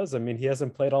Simmons does. I mean, he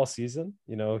hasn't played all season.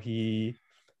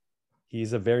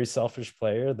 He's a very selfish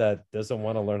player that doesn't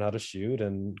want to learn how to shoot,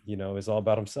 and is all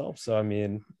about himself. So I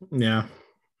mean, Yeah.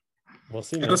 we'll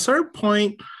see, At a man. certain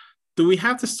point, do we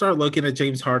have to start looking at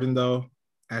James Harden though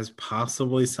as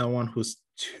possibly someone who's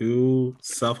too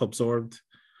self-absorbed?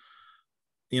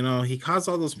 He caused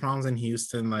all those problems in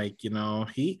Houston. Like,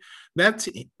 that's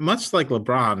much like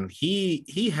LeBron.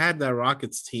 He had that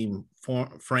Rockets team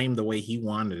framed the way he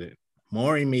wanted it.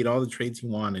 Morey made all the trades he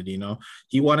wanted.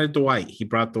 He wanted Dwight. He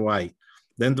brought Dwight.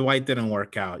 Then Dwight didn't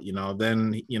work out.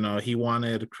 Then he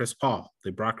wanted Chris Paul.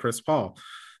 They brought Chris Paul.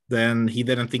 Then he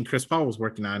didn't think Chris Paul was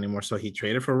working out anymore, so he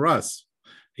traded for Russ.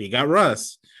 He got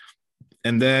Russ,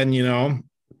 and then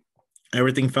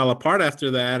everything fell apart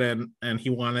after that, and he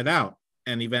wanted out.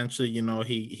 And eventually,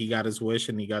 he got his wish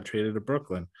and he got traded to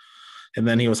Brooklyn. And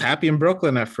then he was happy in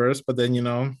Brooklyn at first, but then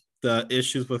the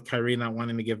issues with Kyrie not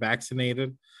wanting to get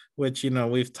vaccinated, which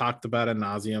we've talked about ad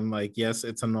nauseum. Like, yes,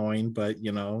 it's annoying, but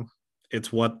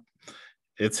it's what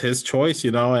it's his choice,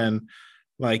 and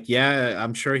like, yeah,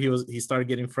 I'm sure he started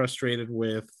getting frustrated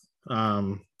with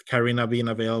Kyrie not being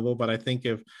available. But I think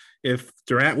if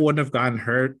Durant wouldn't have gotten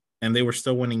hurt and they were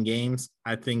still winning games,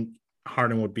 I think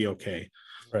Harden would be okay.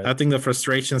 Right. I think the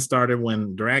frustration started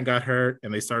when Durant got hurt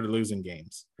and they started losing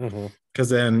games. Mm-hmm. Because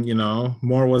then,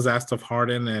 more was asked of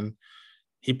Harden, and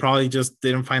he probably just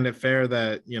didn't find it fair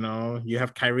that, you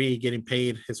have Kyrie getting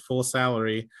paid his full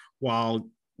salary while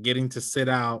getting to sit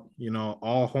out,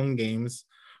 all home games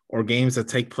or games that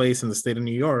take place in the state of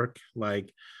New York.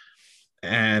 Like,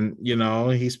 and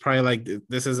he's probably like,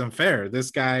 this isn't fair.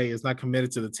 This guy is not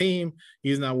committed to the team.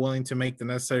 He's not willing to make the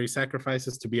necessary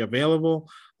sacrifices to be available.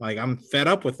 Like, I'm fed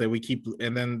up with it. We keep,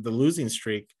 and then the losing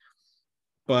streak.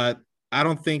 But I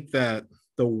don't think that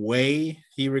the way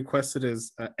he requested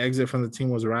his exit from the team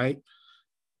was right.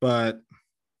 But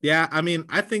yeah, I mean,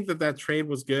 I think that trade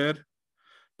was good.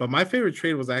 But my favorite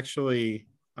trade was actually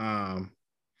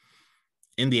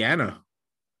Indiana.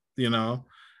 You know,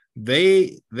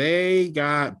 they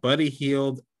got Buddy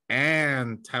Hield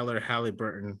and Tyler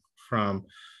Halliburton from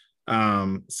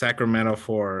Sacramento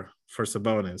for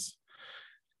Sabonis.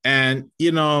 And,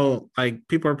 like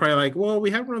people are probably like, well,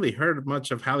 we haven't really heard much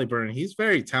of Halliburton. He's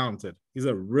very talented. He's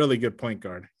a really good point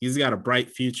guard. He's got a bright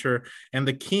future. And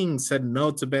the Kings said no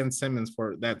to Ben Simmons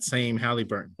for that same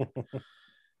Halliburton.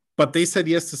 But they said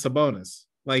yes to Sabonis.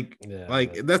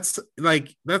 That's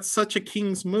such a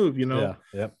Kings move, Yeah.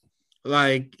 Yep.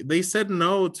 Like they said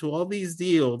no to all these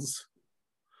deals.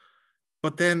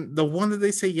 But then the one that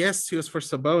they say yes to is for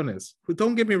Sabonis, who,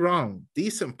 don't get me wrong,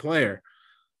 decent player.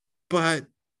 But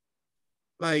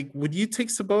like, would you take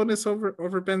Sabonis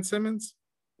over Ben Simmons?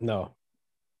 No,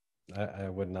 I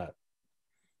would not.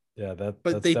 Yeah,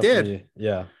 but they did.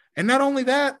 Yeah. And not only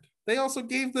that, they also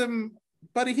gave them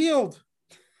Buddy Hield.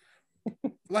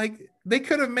 Like, they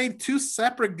could have made 2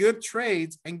 separate good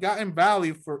trades and gotten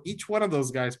value for each one of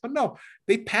those guys. But no,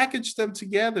 they packaged them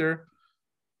together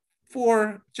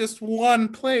for just one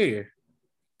player.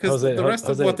 Because the rest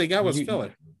of what they got was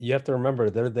filler. You have to remember,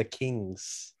 they're the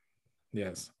Kings.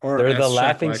 Yes. Or they're the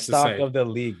laughing stock of the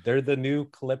league. They're the new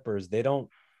Clippers. They don't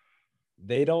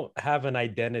have an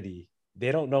identity.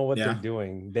 They don't know what they're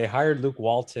doing. They hired Luke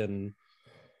Walton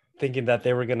thinking that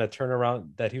they were going to turn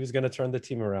around, that he was going to turn the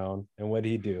team around. And what did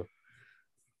he do?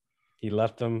 He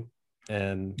left them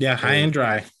and high and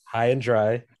dry.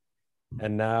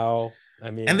 And now,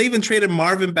 and they even traded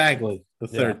Marvin Bagley, the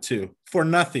third too, for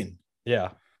nothing. Yeah.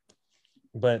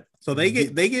 But so they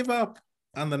gave up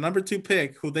on the number 2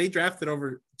 pick, who they drafted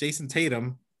over Jason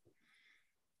Tatum.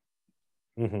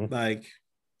 Mm-hmm. Like,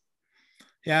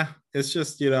 it's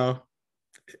just,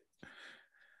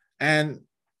 and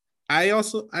I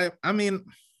also, I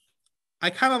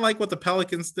kind of like what the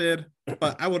Pelicans did,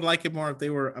 but I would like it more if they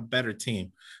were a better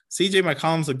team. CJ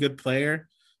McCollum's a good player,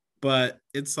 but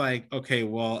it's like, okay,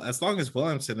 well, as long as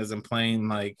Williamson isn't playing,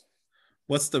 like,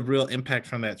 what's the real impact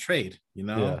from that trade,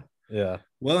 Yeah.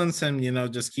 Williamson,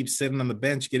 just keeps sitting on the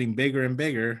bench, getting bigger and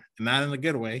bigger, and not in a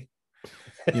good way,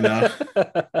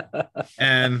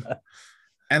 and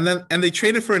they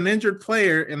traded for an injured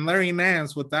player in Larry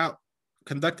Nance without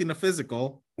conducting a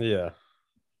physical. Yeah.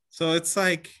 So it's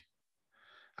like,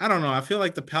 I don't know. I feel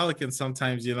like the Pelicans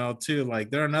sometimes, too, like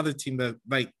they're another team that,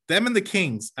 like, them and the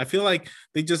Kings, I feel like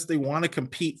they want to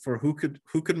compete for who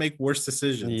could make worse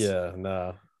decisions. Yeah,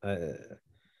 no.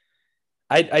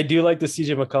 I do like the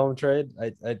CJ McCollum trade.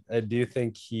 I do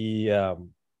think he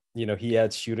he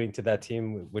adds shooting to that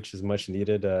team, which is much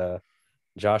needed.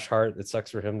 Josh Hart, it sucks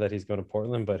for him that he's going to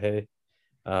Portland, but hey,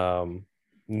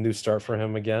 new start for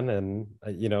him again. And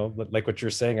like what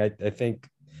you're saying, I think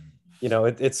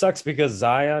it sucks because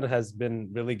Zion has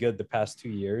been really good the past 2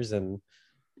 years, and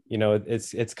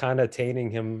it's kind of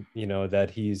tainting him,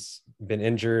 that he's been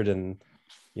injured and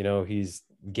he's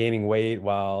gaining weight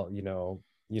while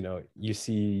you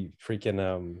see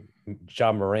freaking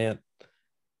John Morant,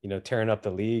 tearing up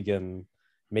the league and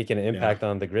making an impact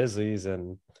on the Grizzlies.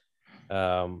 And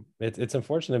it's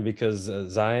unfortunate because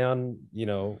Zion,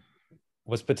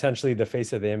 was potentially the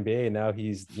face of the NBA. And now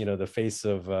he's, the face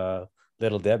of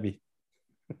Little Debbie.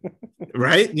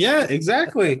 Right. Yeah,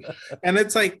 exactly. And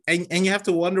it's like, and you have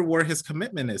to wonder where his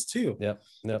commitment is too. Yep.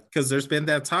 Because there's been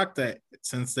that talk that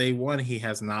since day one, he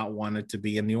has not wanted to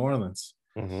be in New Orleans.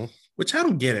 Mm-hmm. Which I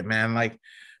don't get it, man. Like,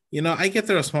 I get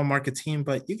they're a small market team,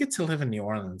 but you get to live in New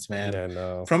Orleans, man. Yeah,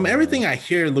 no. From everything I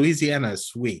hear, Louisiana is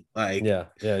sweet. Like, yeah.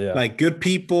 Like good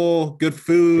people, good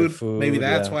food. Maybe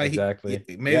that's why exactly.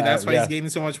 That's why he's gaining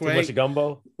so much weight. Too much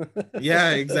gumbo.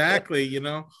 Yeah, exactly.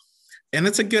 And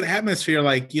it's a good atmosphere.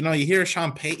 Like, you hear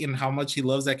Sean Payton, how much he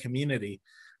loves that community.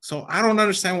 So I don't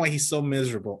understand why he's so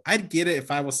miserable. I'd get it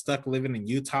if I was stuck living in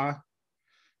Utah,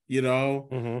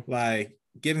 Mm-hmm. like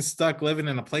getting stuck living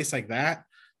in a place like that.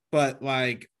 But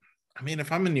like,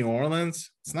 if I'm in New Orleans,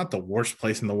 it's not the worst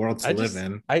place in the world to live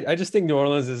in. I just think New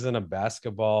Orleans isn't a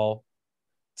basketball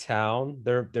town.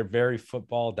 They're very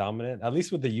football dominant, at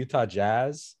least with the Utah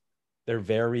Jazz. They're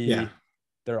very,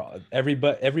 they're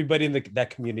everybody in that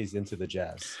community is into the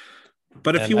Jazz.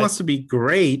 But if he wants to be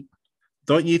great,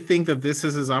 don't you think that this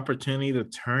is his opportunity to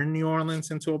turn New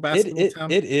Orleans into a basketball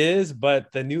town? It is,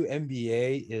 but the new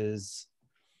NBA is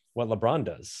what LeBron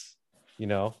does.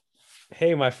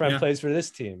 Hey, my friend plays for this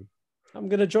team, I'm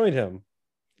gonna join him.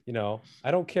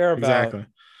 I don't care about exactly.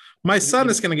 My son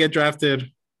is gonna get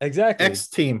drafted. Exactly. X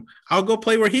team. I'll go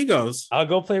play where he goes.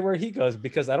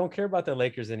 Because I don't care about the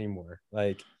Lakers anymore.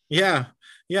 Like, yeah.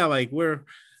 Like we're,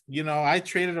 I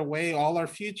traded away all our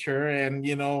future and,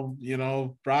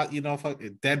 brought,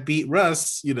 deadbeat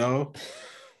Russ,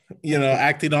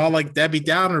 acting all like Debbie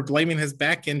Downer, blaming his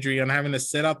back injury on having to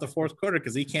sit out the fourth quarter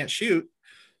because he can't shoot.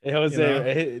 Hey, You know,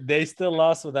 Jose, they still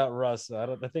lost without Russ.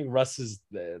 So I think Russ is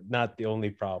not the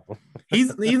only problem.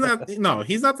 he's not no,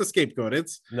 he's not the scapegoat.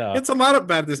 No. It's a lot of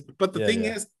bad this, but the Yeah, thing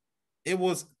yeah. is, it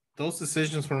was those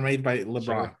decisions were made by LeBron.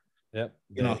 Sure. Yep.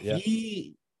 You know, Yep.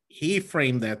 he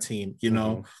framed that team. You Mm-hmm.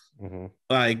 know, Mm-hmm.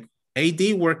 like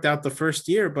AD worked out the first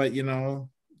year, but you know,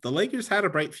 the Lakers had a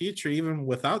bright future even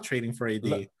without trading for Let,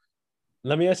 AD.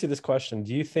 let me ask you this question.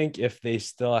 Do you think if they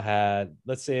still had,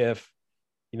 let's say if,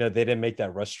 they didn't make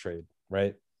that rush trade,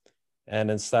 right?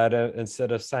 And instead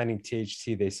of signing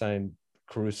THT, they signed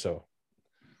Caruso.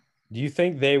 Do you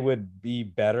think they would be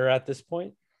better at this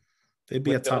point They'd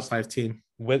be a with top those five team.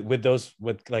 with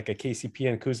like a KCP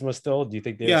and Kuzma still? Do you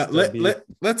think they would Yeah, still be?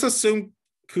 let's assume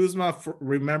Kuzma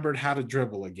remembered how to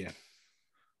dribble again.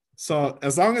 So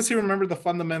as long as he remembered the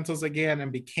fundamentals again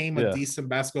and became a Yeah. decent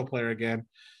basketball player again,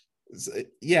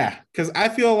 yeah, because I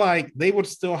feel like they would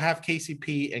still have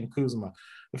KCP and Kuzma.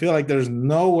 I feel like there's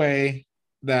no way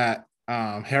that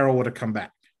Harrell would have come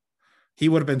back. He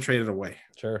would have been traded away.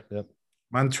 Sure. Yep.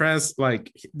 Montrez,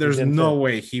 like, He there's didn't no fit.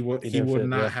 way He he didn't would fit.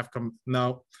 not Yeah. have come.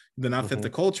 No, did not fit Mm-hmm. the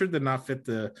culture, did not fit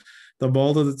the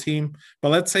mold of the team. But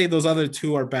let's say those other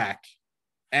two are back,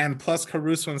 and plus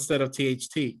Caruso instead of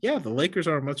THT. Yeah, the Lakers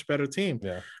are a much better team.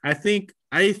 Yeah. I think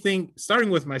starting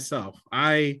with myself,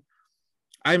 I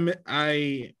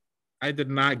I did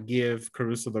not give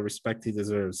Caruso the respect he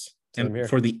deserves, Same and here.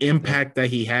 for the Yep. impact that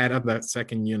he had on that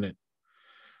second unit.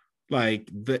 Like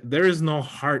there is no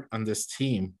heart on this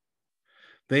team.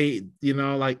 They,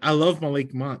 like I love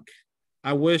Malik Monk.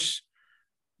 I wish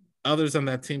others on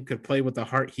that team could play with the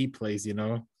heart he plays.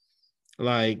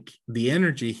 Like the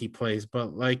energy he plays.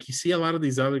 But like you see a lot of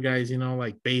these other guys,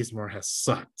 like Bazemore has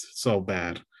sucked so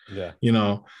bad. Yeah. You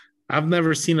know, I've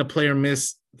never seen a player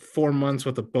miss 4 months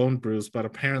with a bone bruise, but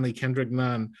apparently Kendrick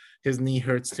Nunn, his knee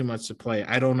hurts too much to play.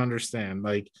 I don't understand.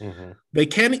 Like Mm-hmm. they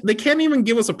can't even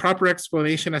give us a proper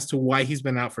explanation as to why he's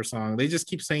been out for so long. They just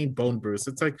keep saying bone bruise.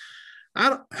 It's like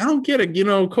I don't get it.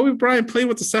 Kobe Bryant played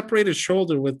with a separated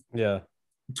shoulder with Yeah.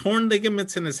 torn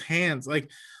ligaments in his hands. Like,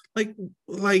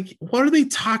 like, what are they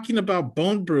talking about?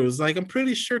 Bone bruise? Like, I'm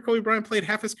pretty sure Kobe Bryant played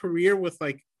half his career with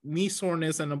like knee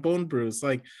soreness and a bone bruise.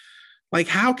 Like,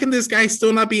 how can this guy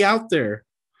still not be out there?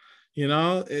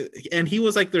 And he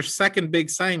was like their second big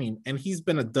signing, and he's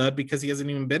been a dud because he hasn't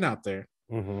even been out there.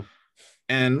 Mm-hmm.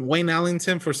 And Wayne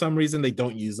Ellington, for some reason, they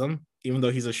don't use him, even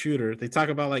though he's a shooter. They talk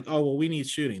about like, oh well, we need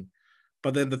shooting,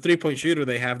 but then the 3-point shooter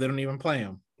they have, they don't even play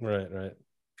him Right. Right.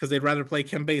 because they'd rather play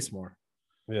Ken Basemore.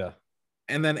 Yeah.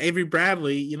 And then Avery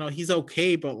Bradley, he's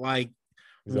okay, but like,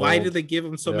 He's old. Yeah. why did they give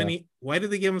him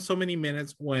so many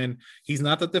minutes when he's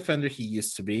not the defender he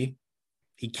used to be?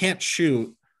 He can't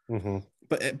shoot, Mm-hmm.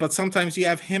 but sometimes you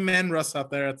have him and Russ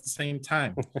out there at the same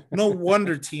time. No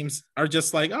wonder teams are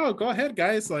just like, oh, go ahead,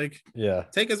 guys, like Yeah.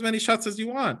 take as many shots as you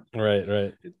want. Right.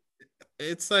 Right.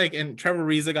 It's like, and Trevor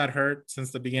Ariza got hurt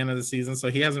since the beginning of the season, so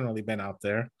he hasn't really been out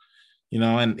there,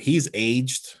 and he's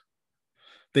aged.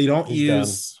 They don't He's done.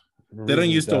 use they don't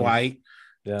Reason's use done. Dwight.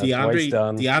 Yeah. Dwight's DeAndre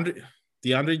done. DeAndre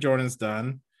DeAndre Jordan's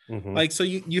done. Mm-hmm. Like, so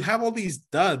you have all these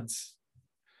duds,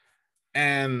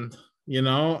 and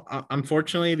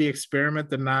unfortunately the experiment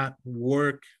did not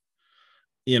work,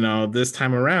 this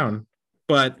time around.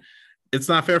 But it's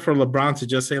not fair for LeBron to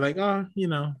just say like, oh,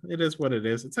 it is what it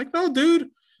is. It's like, no, dude,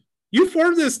 you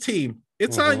formed this team.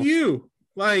 It's on Mm-hmm. you.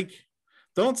 Like,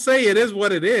 don't say it is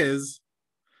what it is.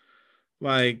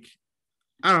 Like,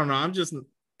 I don't know.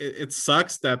 It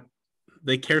sucks that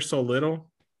they care so little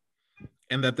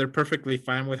and that they're perfectly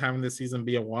fine with having this season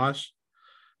be a wash.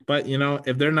 But,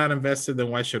 if they're not invested, then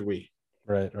why should we?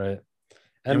 Right. Right.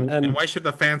 And And why should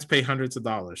the fans pay hundreds of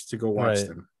dollars to go watch right.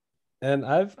 them? And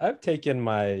I've taken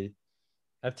my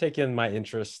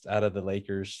interest out of the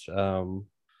Lakers,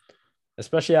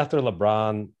 especially after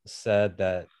LeBron said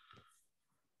that,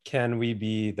 can we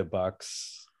be the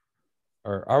Bucks,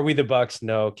 or are we the Bucks?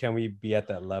 No. Can we be at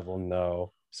that level?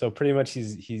 No. So pretty much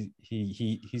he's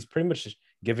pretty much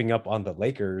giving up on the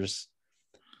Lakers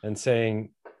and saying,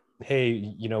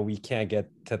 hey, we can't get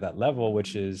to that level,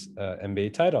 which is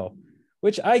NBA title,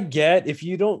 which I get if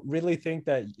you don't really think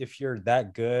that if you're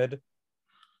that good.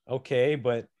 Okay,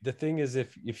 but the thing is,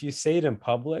 if you say it in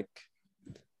public,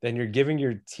 then you're giving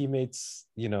your teammates,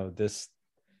 this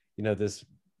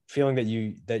feeling that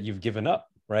you've given up,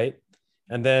 right?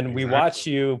 And then we Exactly. watch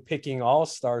you picking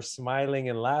all-stars, smiling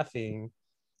and laughing,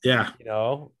 Yeah.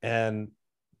 and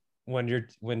when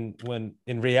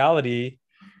in reality,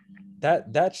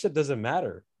 that shit doesn't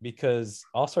matter, because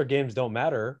all-star games don't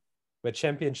matter, but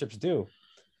championships do,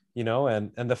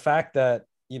 and the fact that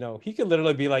he could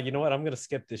literally be like, you know what, I'm gonna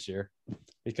skip this year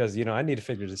because I need to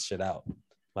figure this shit out.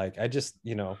 Like I just,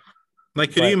 Like,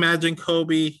 could you but imagine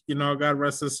Kobe, God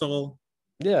rest his soul,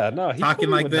 yeah, no, talking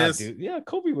Kobe like would not this? do. Yeah,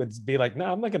 Kobe would be like,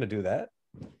 no, I'm not gonna do that.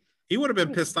 He would have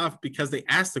been pissed off because they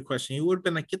asked the question. He would have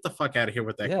been like, get the fuck out of here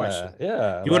with that question. Yeah,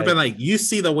 yeah, He would have been like like, you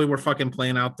see the way we're fucking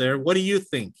playing out there. What do you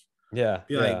think? yeah,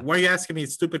 Be like, yeah, why are you asking me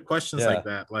stupid questions like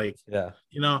yeah, that? Like, yeah.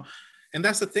 you know, and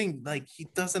that's the thing. Like, he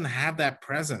doesn't have that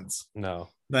presence. No.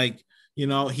 Like,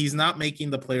 he's not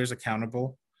making the players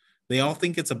accountable. They all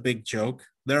think it's a big joke.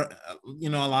 There, a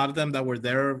lot of them that were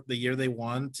there the year they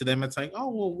won, to them, it's like, oh,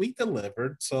 well, we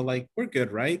delivered. So, like, we're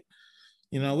good, right?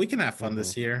 We can have fun Hmm.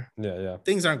 this year. Yeah, yeah.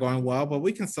 Things aren't going well, but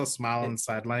we can still smile on It, the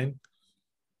sideline.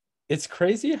 it's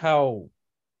crazy how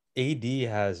AD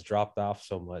has dropped off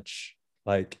so much.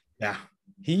 Like Yeah.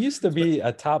 he used to be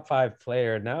a top 5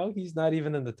 player. Now he's not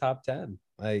even in the top 10.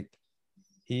 Like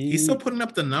He's still he putting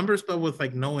up the numbers, but with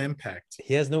like no impact.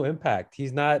 he has no impact.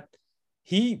 He's not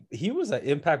he was an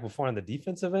impact before on the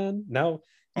defensive end. Now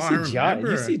Oh, I You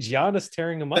remember see Giannis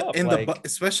tearing him up. in Like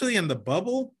especially in the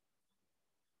bubble.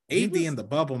 he AD was in the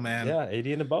bubble, man. yeah,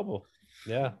 80 in the bubble.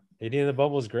 Yeah, 80 in the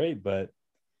bubble is great, but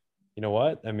you know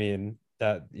what? I mean,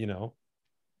 that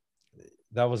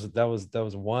was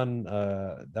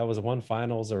one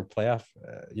finals or playoff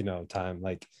time.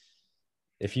 Like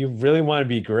if you really want to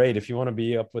be great, if you want to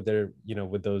be up with their,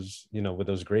 with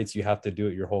those greats, you have to do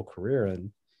it your whole career.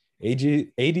 And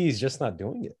AD is just not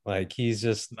doing it. Like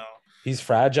No. he's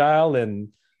fragile. And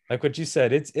like what you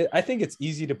said, I think it's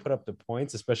easy to put up the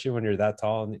points, especially when you're that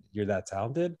tall and you're that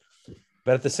talented.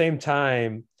 But at the same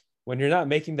time, when you're not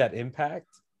making that impact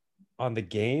on the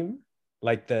game,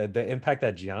 like the impact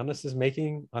that Giannis is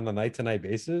making on a night to night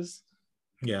basis,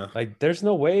 Yeah. like there's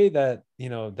no way that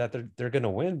that they're gonna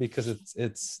win, because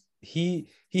he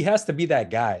has to be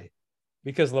that guy,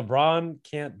 because LeBron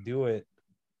can't do it.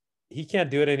 He can't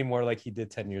do it anymore like he did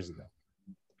 10 years ago.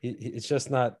 It's just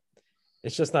not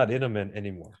in him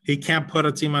anymore. He can't put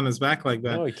a team on his back like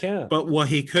that. No, he can't. But what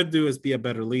he could do is be a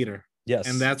better leader. And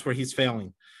Yes. that's where he's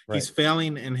failing. Right. He's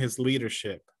failing in his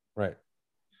leadership. Right.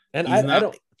 And He's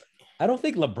not. I don't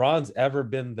think LeBron's ever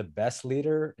been the best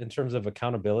leader in terms of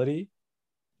accountability.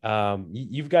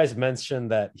 You guys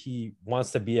mentioned that he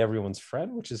wants to be everyone's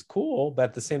friend, which is cool, but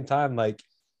at the same time, like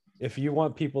if you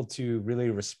want people to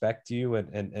really respect you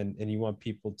and you want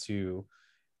people to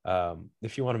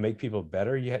if you want to make people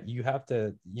better, you have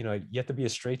to be a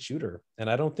straight shooter. And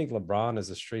I don't think LeBron is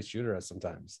a straight shooter at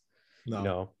sometimes.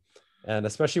 No. And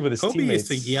especially with his Kobe teammates.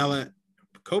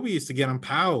 Kobe used to get on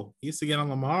Powell. He used to get on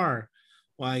Lamar.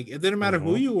 Like, it didn't matter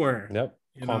who you were. Yep.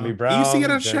 Kwame Brown. He used to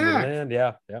get on Jeremy Shaq. Lin.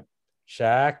 Yeah. Yep.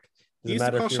 Shaq. He used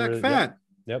to call Shaq fat.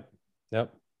 Yep.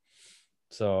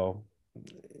 So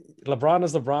LeBron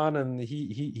is LeBron, and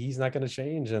he's not going to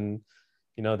change. And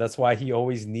that's why he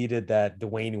always needed that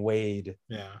Dwayne Wade,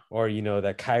 or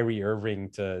that Kyrie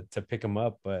Irving to pick him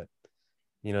up. But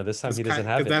this time he doesn't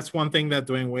have it. That's one thing that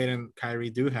Dwayne Wade and Kyrie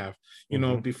do have.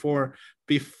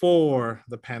 Before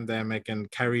the pandemic,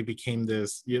 and Kyrie became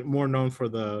this more known for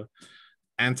the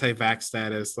anti-vax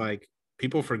status, like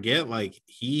people forget, like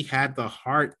he had the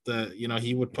heart that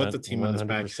he would put the team on his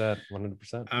back.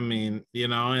 100%. I mean,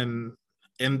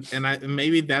 and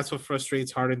maybe that's what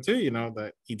frustrates Harden too,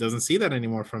 that he doesn't see that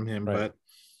anymore from him. Right.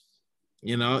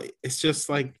 But it's just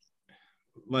like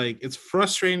it's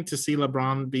frustrating to see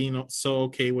LeBron being so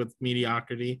okay with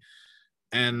mediocrity,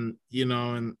 and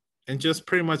and just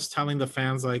pretty much telling the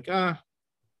fans like,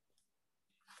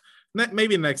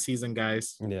 maybe next season,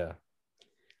 guys. Yeah.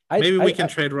 Maybe we can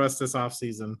trade Russ this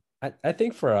offseason. I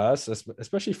think for us,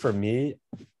 especially for me,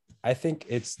 I think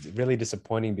it's really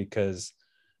disappointing because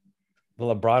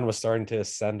LeBron was starting to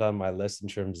ascend on my list in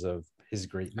terms of his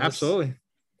greatness. Absolutely.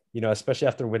 Especially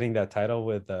after winning that title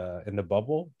with in the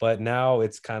bubble. But now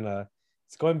it's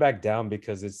going back down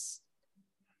because it's,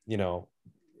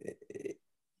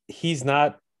 he's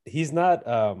not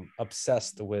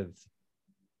obsessed with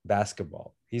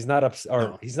basketball. He's not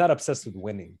obsessed with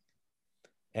winning.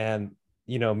 And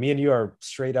me and you are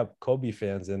straight up Kobe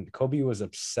fans, and Kobe was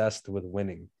obsessed with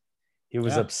winning. He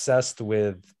was obsessed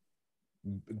with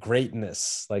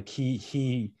greatness. Like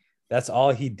he that's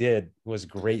all he did was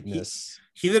greatness.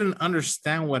 He didn't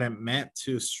understand what it meant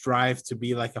to strive to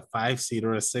be like a 5 seed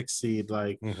or a 6 seed,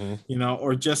 like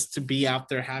or just to be out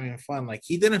there having fun. Like,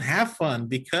 he didn't have fun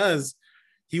because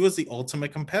he was the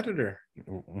ultimate competitor.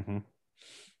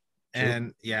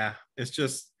 And it's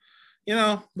just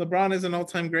LeBron is an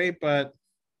all-time great, but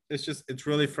it's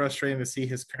really frustrating to see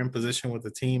his current position with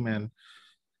the team. And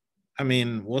I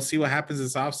mean, we'll see what happens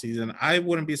this offseason. I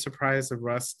wouldn't be surprised if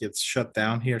Russ gets shut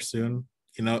down here soon.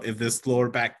 if this lower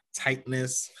back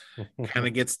tightness kind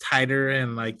of gets tighter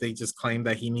and like they just claim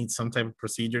that he needs some type of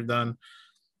procedure done.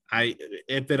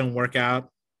 It didn't work out.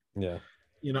 Yeah.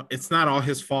 It's not all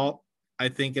his fault. I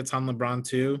think it's on LeBron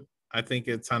too. I think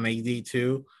it's on AD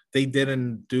too. They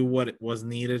didn't do what was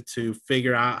needed to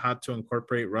figure out how to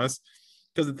incorporate Russ.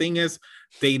 Because the thing is,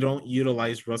 they don't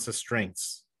utilize Russ's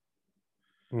strengths.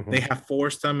 Mm-hmm. They have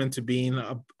forced him into being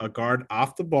a guard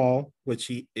off the ball,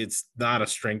 which it's not a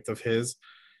strength of his,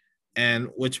 and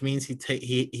which means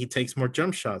he takes more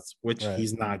jump shots, which Right.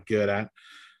 he's not good at.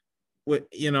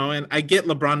 And I get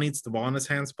LeBron needs the ball in his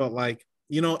hands, but like,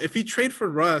 if you trade for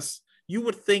Russ, you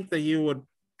would think that you would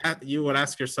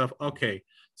ask yourself, okay,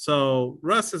 so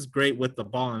Russ is great with the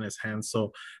ball in his hands.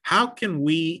 So how can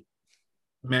we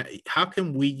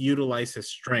utilize his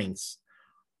strengths?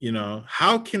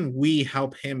 How can we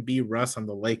help him be Russ on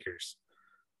the Lakers?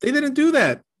 They didn't do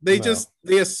that. They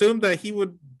assumed that he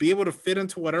would be able to fit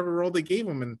into whatever role they gave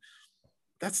him. And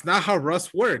that's not how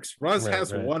Russ works. Russ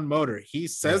has one motor. He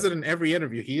says it in every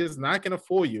interview. He is not going to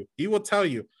fool you. He will tell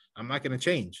you, I'm not going to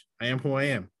change. I am who I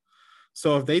am.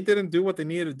 So if they didn't do what they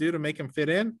needed to do to make him fit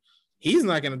in, he's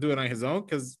not going to do it on his own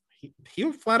because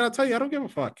he'll flat out tell you, I don't give a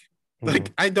fuck. Mm-hmm.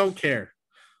 Like, I don't care.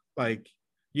 Like,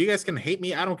 you guys can hate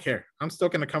me. I don't care. I'm still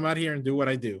going to come out here and do what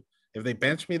I do. If they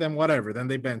bench me, then whatever. Then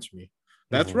they bench me.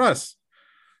 That's mm-hmm. Russ.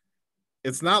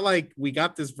 It's not like we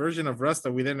got this version of Russ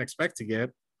that we didn't expect to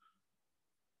get.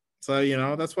 So,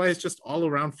 that's why it's just all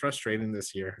around frustrating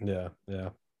this year. Yeah, yeah.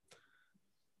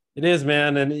 It is,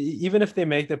 man. And even if they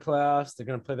make the playoffs, they're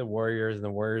going to play the Warriors, and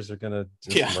the Warriors are going to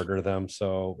just murder them.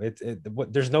 So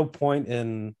there's no point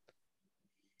in,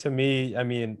 to me, I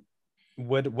mean,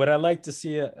 would I like to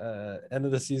see a end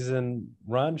of the season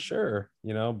run? Sure.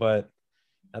 But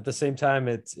at the same time,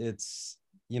 it's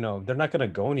they're not going to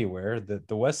go anywhere.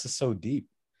 The West is so deep.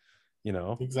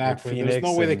 Exactly. Phoenix, there's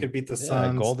no way they could beat the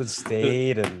Suns, Golden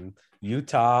State, and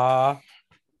Utah.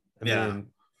 I mean,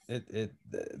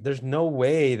 there's no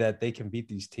way that they can beat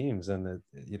these teams, and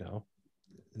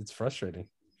it's frustrating.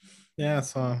 Yeah,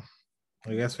 so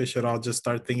I guess we should all just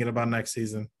start thinking about next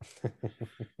season.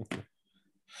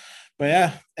 But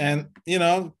yeah, and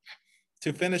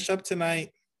to finish up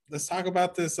tonight, let's talk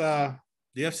about this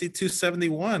UFC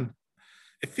 271.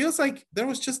 It feels like there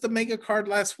was just a mega card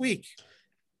last week.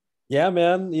 Yeah,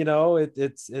 man.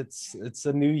 It's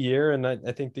a new year, and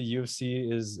I think the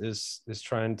UFC is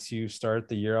trying to start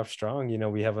the year off strong.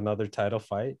 We have another title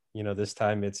fight. This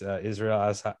time it's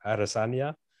Israel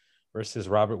Adesanya versus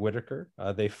Robert Whittaker.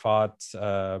 They fought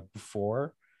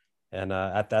before, and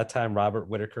at that time Robert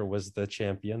Whittaker was the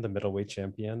champion, the middleweight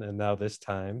champion, and now this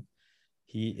time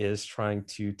he is trying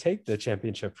to take the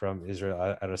championship from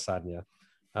Israel Adesanya.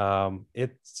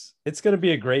 It's going to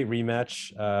be a great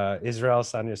rematch. Israel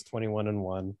Adesanya is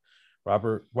 21-1.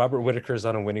 Robert Whittaker is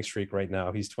on a winning streak right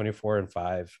now. He's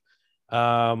 24-5.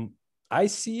 I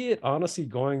see it honestly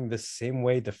going the same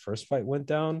way the first fight went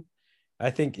down. I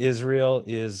think Israel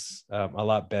is a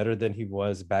lot better than he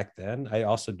was back then. I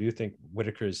also do think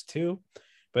Whittaker is too,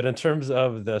 but in terms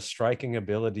of the striking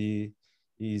ability,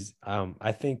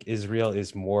 I think Israel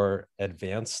is more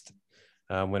advanced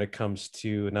when it comes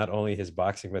to not only his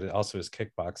boxing, but also his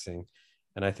kickboxing.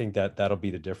 And I think that'll be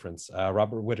the difference.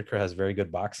 Robert Whittaker has very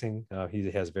good boxing.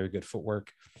 He has very good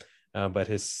footwork, but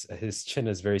his chin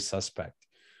is very suspect.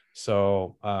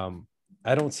 So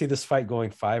I don't see this fight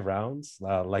going 5 rounds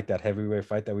like that heavyweight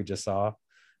fight that we just saw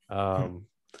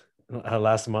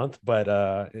last month.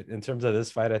 But in terms of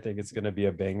this fight, I think it's going to be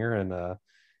a banger, and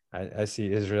I see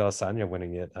Israel Adesanya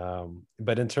winning it.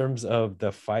 But in terms of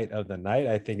the fight of the night,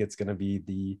 I think it's going to be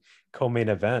the co-main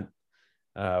event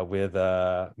with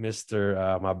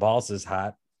Mr. My Balls is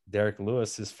Hot. Derek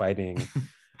Lewis is fighting.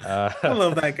 I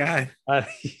love that guy.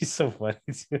 He's so funny.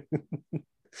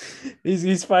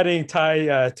 he's fighting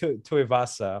Tai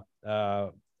Tuivasa,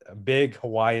 a big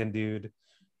Hawaiian dude.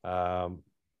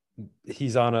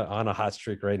 He's on a hot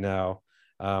streak right now.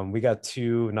 We got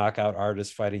 2 knockout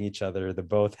artists fighting each other. They're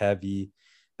both heavy-handed,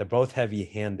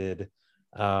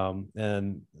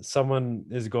 and someone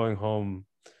is going home,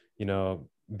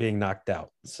 being knocked out.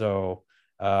 So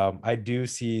I do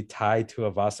see Tai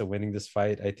Tuivasa winning this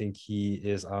fight. I think he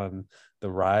is on the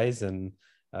rise, and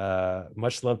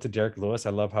much love to Derek Lewis.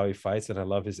 I love how he fights, and I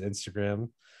love his Instagram.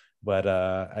 But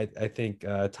I think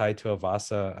Tai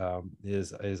Tuivasa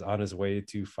is on his way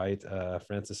to fight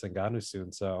Francis Ngannou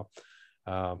soon. So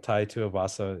Tai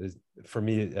Tuivasa is, for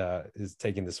me, is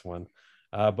taking this one.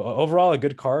 But overall, a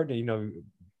good card.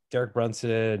 Derek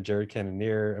Brunson, Jared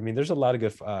Cannonier. I mean, there's a lot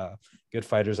of good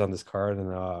fighters on this card,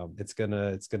 and it's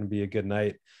gonna be a good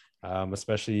night,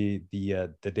 especially the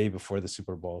day before the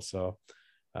Super Bowl. So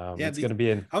Yeah, It's going to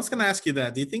be in. I was gonna ask you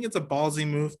that. Do you think it's a ballsy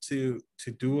move to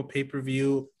do a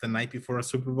pay-per-view the night before a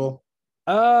Super Bowl?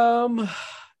 Um,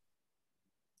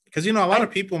 Because a lot I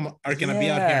of people are gonna be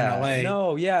out here in Yeah, LA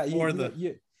no, yeah, for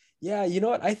the yeah, you know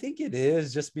what? I think it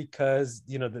is just because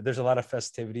there's a lot of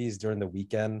festivities during the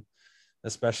weekend,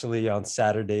 especially on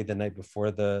Saturday, the night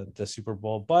before the Super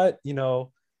Bowl. But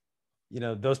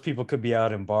those people could be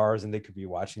out in bars and they could be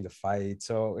watching the fight.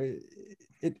 So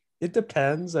it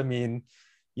depends. I mean,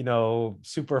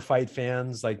 super fight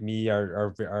fans like me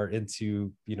are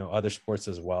into other sports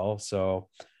as well. So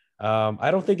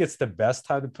I don't think it's the best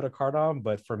time to put a card on,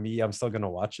 but for me, I'm still gonna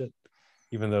watch it,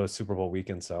 even though it's Super Bowl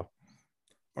weekend. So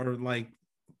or like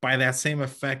by that same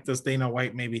effect, does Dana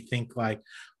White maybe think like,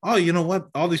 oh, you know what?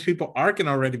 All these people are gonna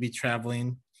already be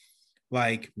traveling.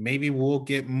 Like maybe we'll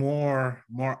get more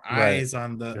right, eyes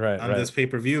on the right, on right, this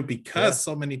pay-per-view yeah, because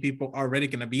so many people are already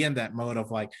gonna be in that mode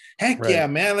of like, heck right. yeah,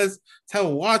 man, let's have a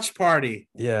watch party.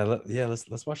 Yeah, yeah.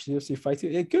 Let's watch the UFC fight too.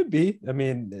 It could be. I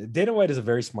mean, Dana White is a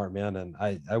very smart man, and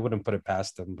I wouldn't put it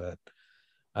past him. But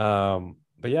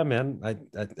yeah, man,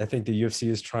 I think the UFC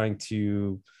is trying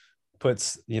to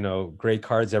put great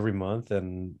cards every month,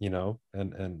 and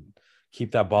and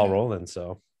keep that ball Yeah. rolling.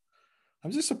 So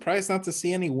I'm just surprised not to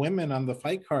see any women on the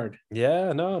fight card.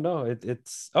 yeah, no,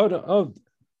 it's oh no, oh,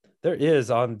 there is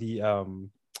on the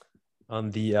On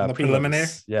the preliminary.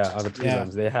 prelims. Yeah, on the Yeah.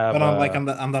 prelims they have But on like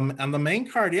on the main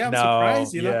card, yeah, I'm no,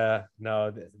 surprised. yeah,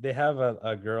 no, they have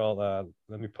a girl.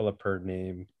 Let me pull up her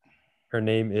name. Her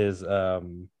name is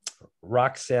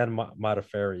Roxanne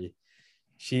Modafferi.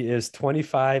 She is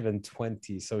 25 and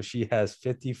 20, so she has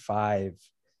 55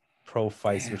 pro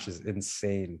fights, which Damn. is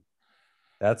insane.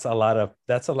 That's a lot I don't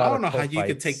of know pro how you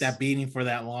could take that fights. beating for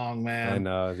that long, I man.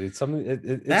 know, dude. Something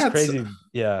it's That's crazy.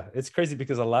 Yeah, it's crazy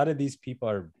because a lot of these people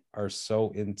are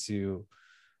so into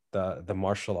the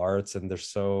martial arts, and they're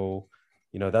so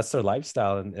that's their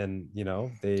lifestyle, and and a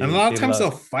they lot of they times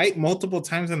love. they'll fight multiple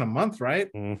times in a month, right?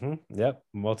 Yep,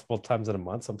 multiple times in a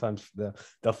month. Sometimes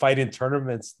they'll fight in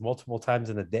tournaments multiple times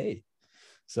in a day.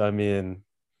 So I mean,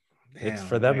 it's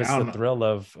for Damn, them. like It's I the don't know. thrill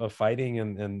of fighting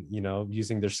and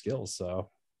using their skills. So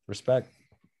respect.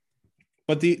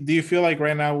 But do you feel like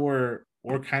right now we're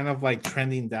kind of like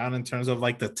trending down in terms of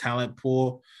like the talent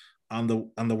pool on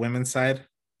the women's side?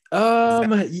 Is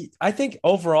that I think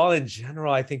overall in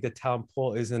general, I think the talent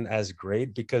pool isn't as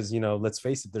great because let's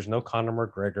face it, there's no Conor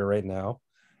McGregor right now.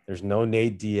 There's no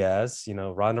Nate Diaz.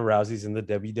 Ronda Rousey's in the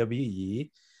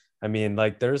WWE. I mean,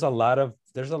 like there's a lot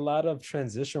of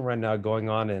transition right now going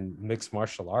on in mixed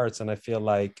martial arts, and I feel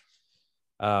like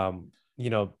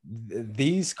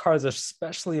these cards are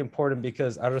especially important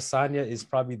because Adesanya is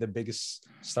probably the biggest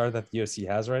star that the UFC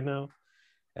has right now,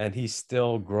 and he's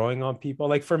still growing on people.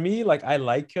 Like for me, like I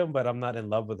like him, but I'm not in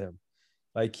love with him.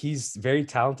 Like he's very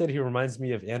talented. He reminds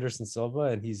me of Anderson Silva,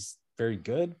 and he's very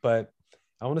good. But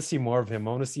I want to see more of him.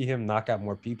 I want to see him knock out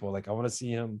more people. Like I want to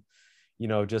see him,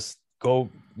 just go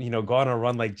on a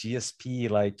run like GSP,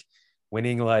 like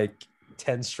winning like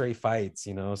 10 straight fights.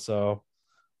 So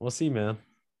we'll see, man.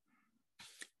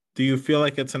 do you feel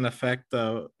like it's an effect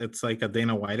of it's like a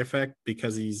Dana White effect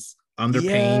because he's Yeah,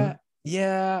 underpaying?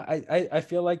 yeah, I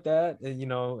feel like that, and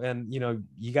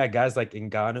you got guys like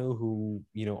Ngannou who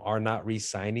are not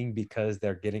re-signing because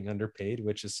they're getting underpaid,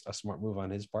 which is a smart move on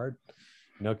his part,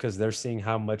 because they're seeing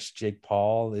how much Jake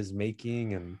Paul is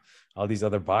making and all these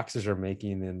other boxers are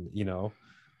making, and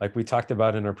like we talked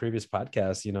about in our previous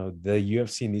podcast, the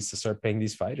UFC needs to start paying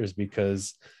these fighters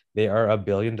because they are $1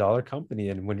 billion company,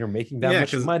 and when you're making that Yeah,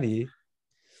 much because money,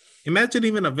 imagine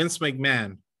even a Vince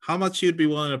McMahon, how much you'd be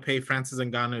willing to pay Francis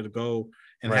Ngannou to go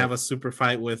and have right, a super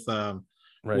fight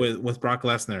right. with Brock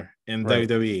Lesnar in Right.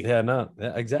 WWE. Yeah, no,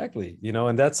 yeah, exactly.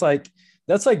 And that's like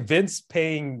Vince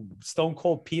paying Stone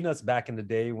Cold peanuts back in the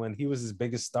day when he was his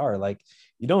biggest star. Like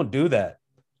you don't do that.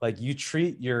 Like you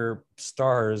treat your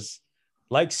stars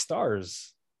like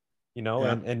stars,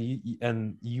 Yeah,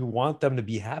 and you want them to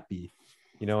be happy.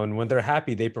 And when they're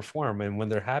happy, they perform. And when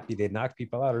they're happy, they knock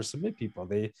people out or submit people.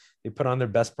 They put on their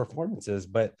best performances.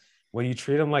 But when you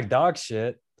treat them like dog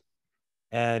shit,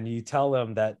 and you tell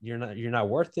them that you're not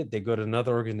worth it, they go to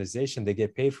another organization, they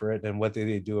get paid for it, and what do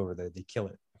they do over there? They kill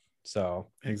it.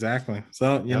 So exactly.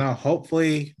 So yep,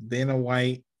 hopefully Dana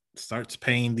White starts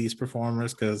paying these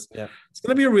performers because yeah, it's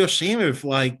gonna be a real shame if the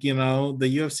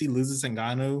UFC loses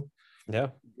Ngannou. yeah,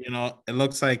 It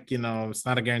looks like it's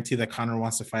not a guarantee that Conor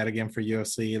wants to fight again for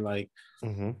UFC. Like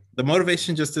mm-hmm. the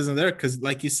motivation just isn't there because,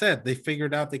 like you said, they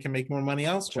figured out they can make more money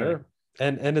elsewhere. Sure.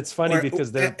 And it's funny Or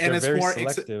because they're and they're it's very more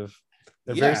selective.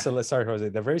 yeah, Sorry, Jose.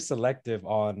 They're very selective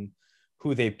on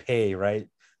who they pay, right?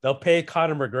 they'll pay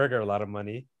Conor McGregor a lot of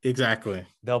money. Exactly.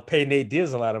 They'll pay Nate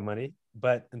Diaz a lot of money.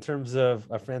 But in terms of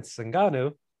Francis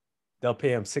Ngannou, they'll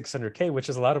pay him 600K, which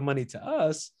is a lot of money to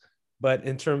us. But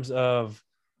in terms of,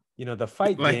 the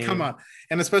fight Like, game, come on.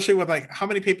 And especially with like, how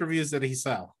many pay-per-views did he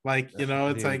sell? Like,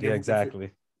 it's like, yeah,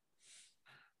 exactly.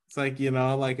 It's like,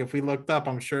 like if we looked up,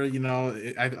 I'm sure,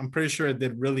 I'm pretty sure it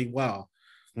did really well.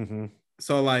 Mm-hmm.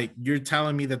 So like, you're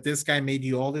telling me that this guy made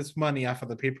you all this money off of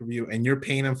the pay-per-view and you're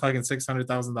paying him fucking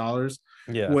 $600,000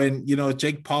 Yeah. when,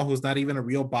 Jake Paul, who's not even a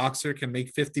real boxer, can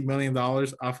make $50 million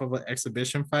off of an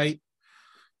exhibition fight.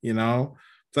 It's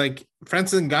like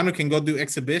Francis Ngannou can go do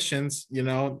exhibitions,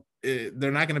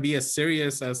 they're not going to be as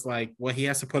serious as like what he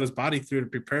has to put his body through to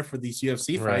prepare for these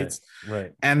UFC fights,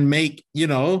 right, and make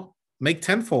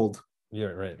tenfold. Yeah,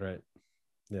 right.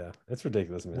 Yeah, it's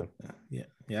ridiculous, man.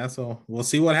 Yeah. So we'll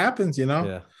see what happens,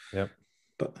 Yeah, yep.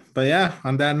 But yeah,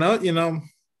 on that note,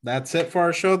 that's it for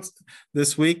our show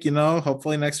this week.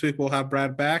 Hopefully next week we'll have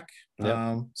Brad back,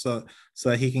 yep. so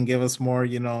that he can give us more,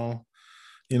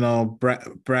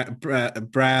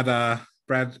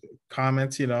 Brad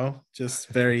comments, just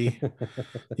very,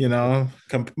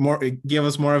 more, give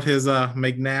us more of his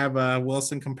McNabb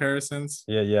Wilson comparisons.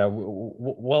 Yeah.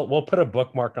 We'll put a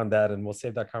bookmark on that, and we'll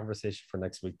save that conversation for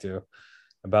next week too,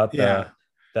 about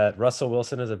that Russell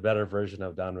Wilson is a better version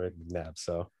of Donovan McNabb.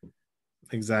 So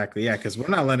exactly, yeah, because we're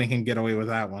not letting him get away with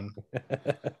that one.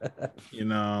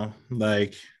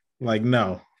 Like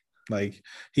no, like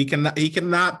he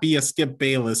cannot be a Skip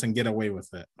Bayless and get away with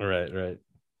it. Right.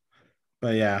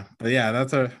 But yeah,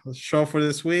 that's our show for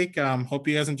this week. Hope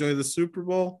you guys enjoy the Super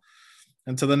Bowl.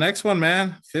 Until the next one,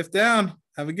 man. 5th down.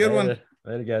 Have a good one.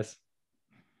 Later, guys.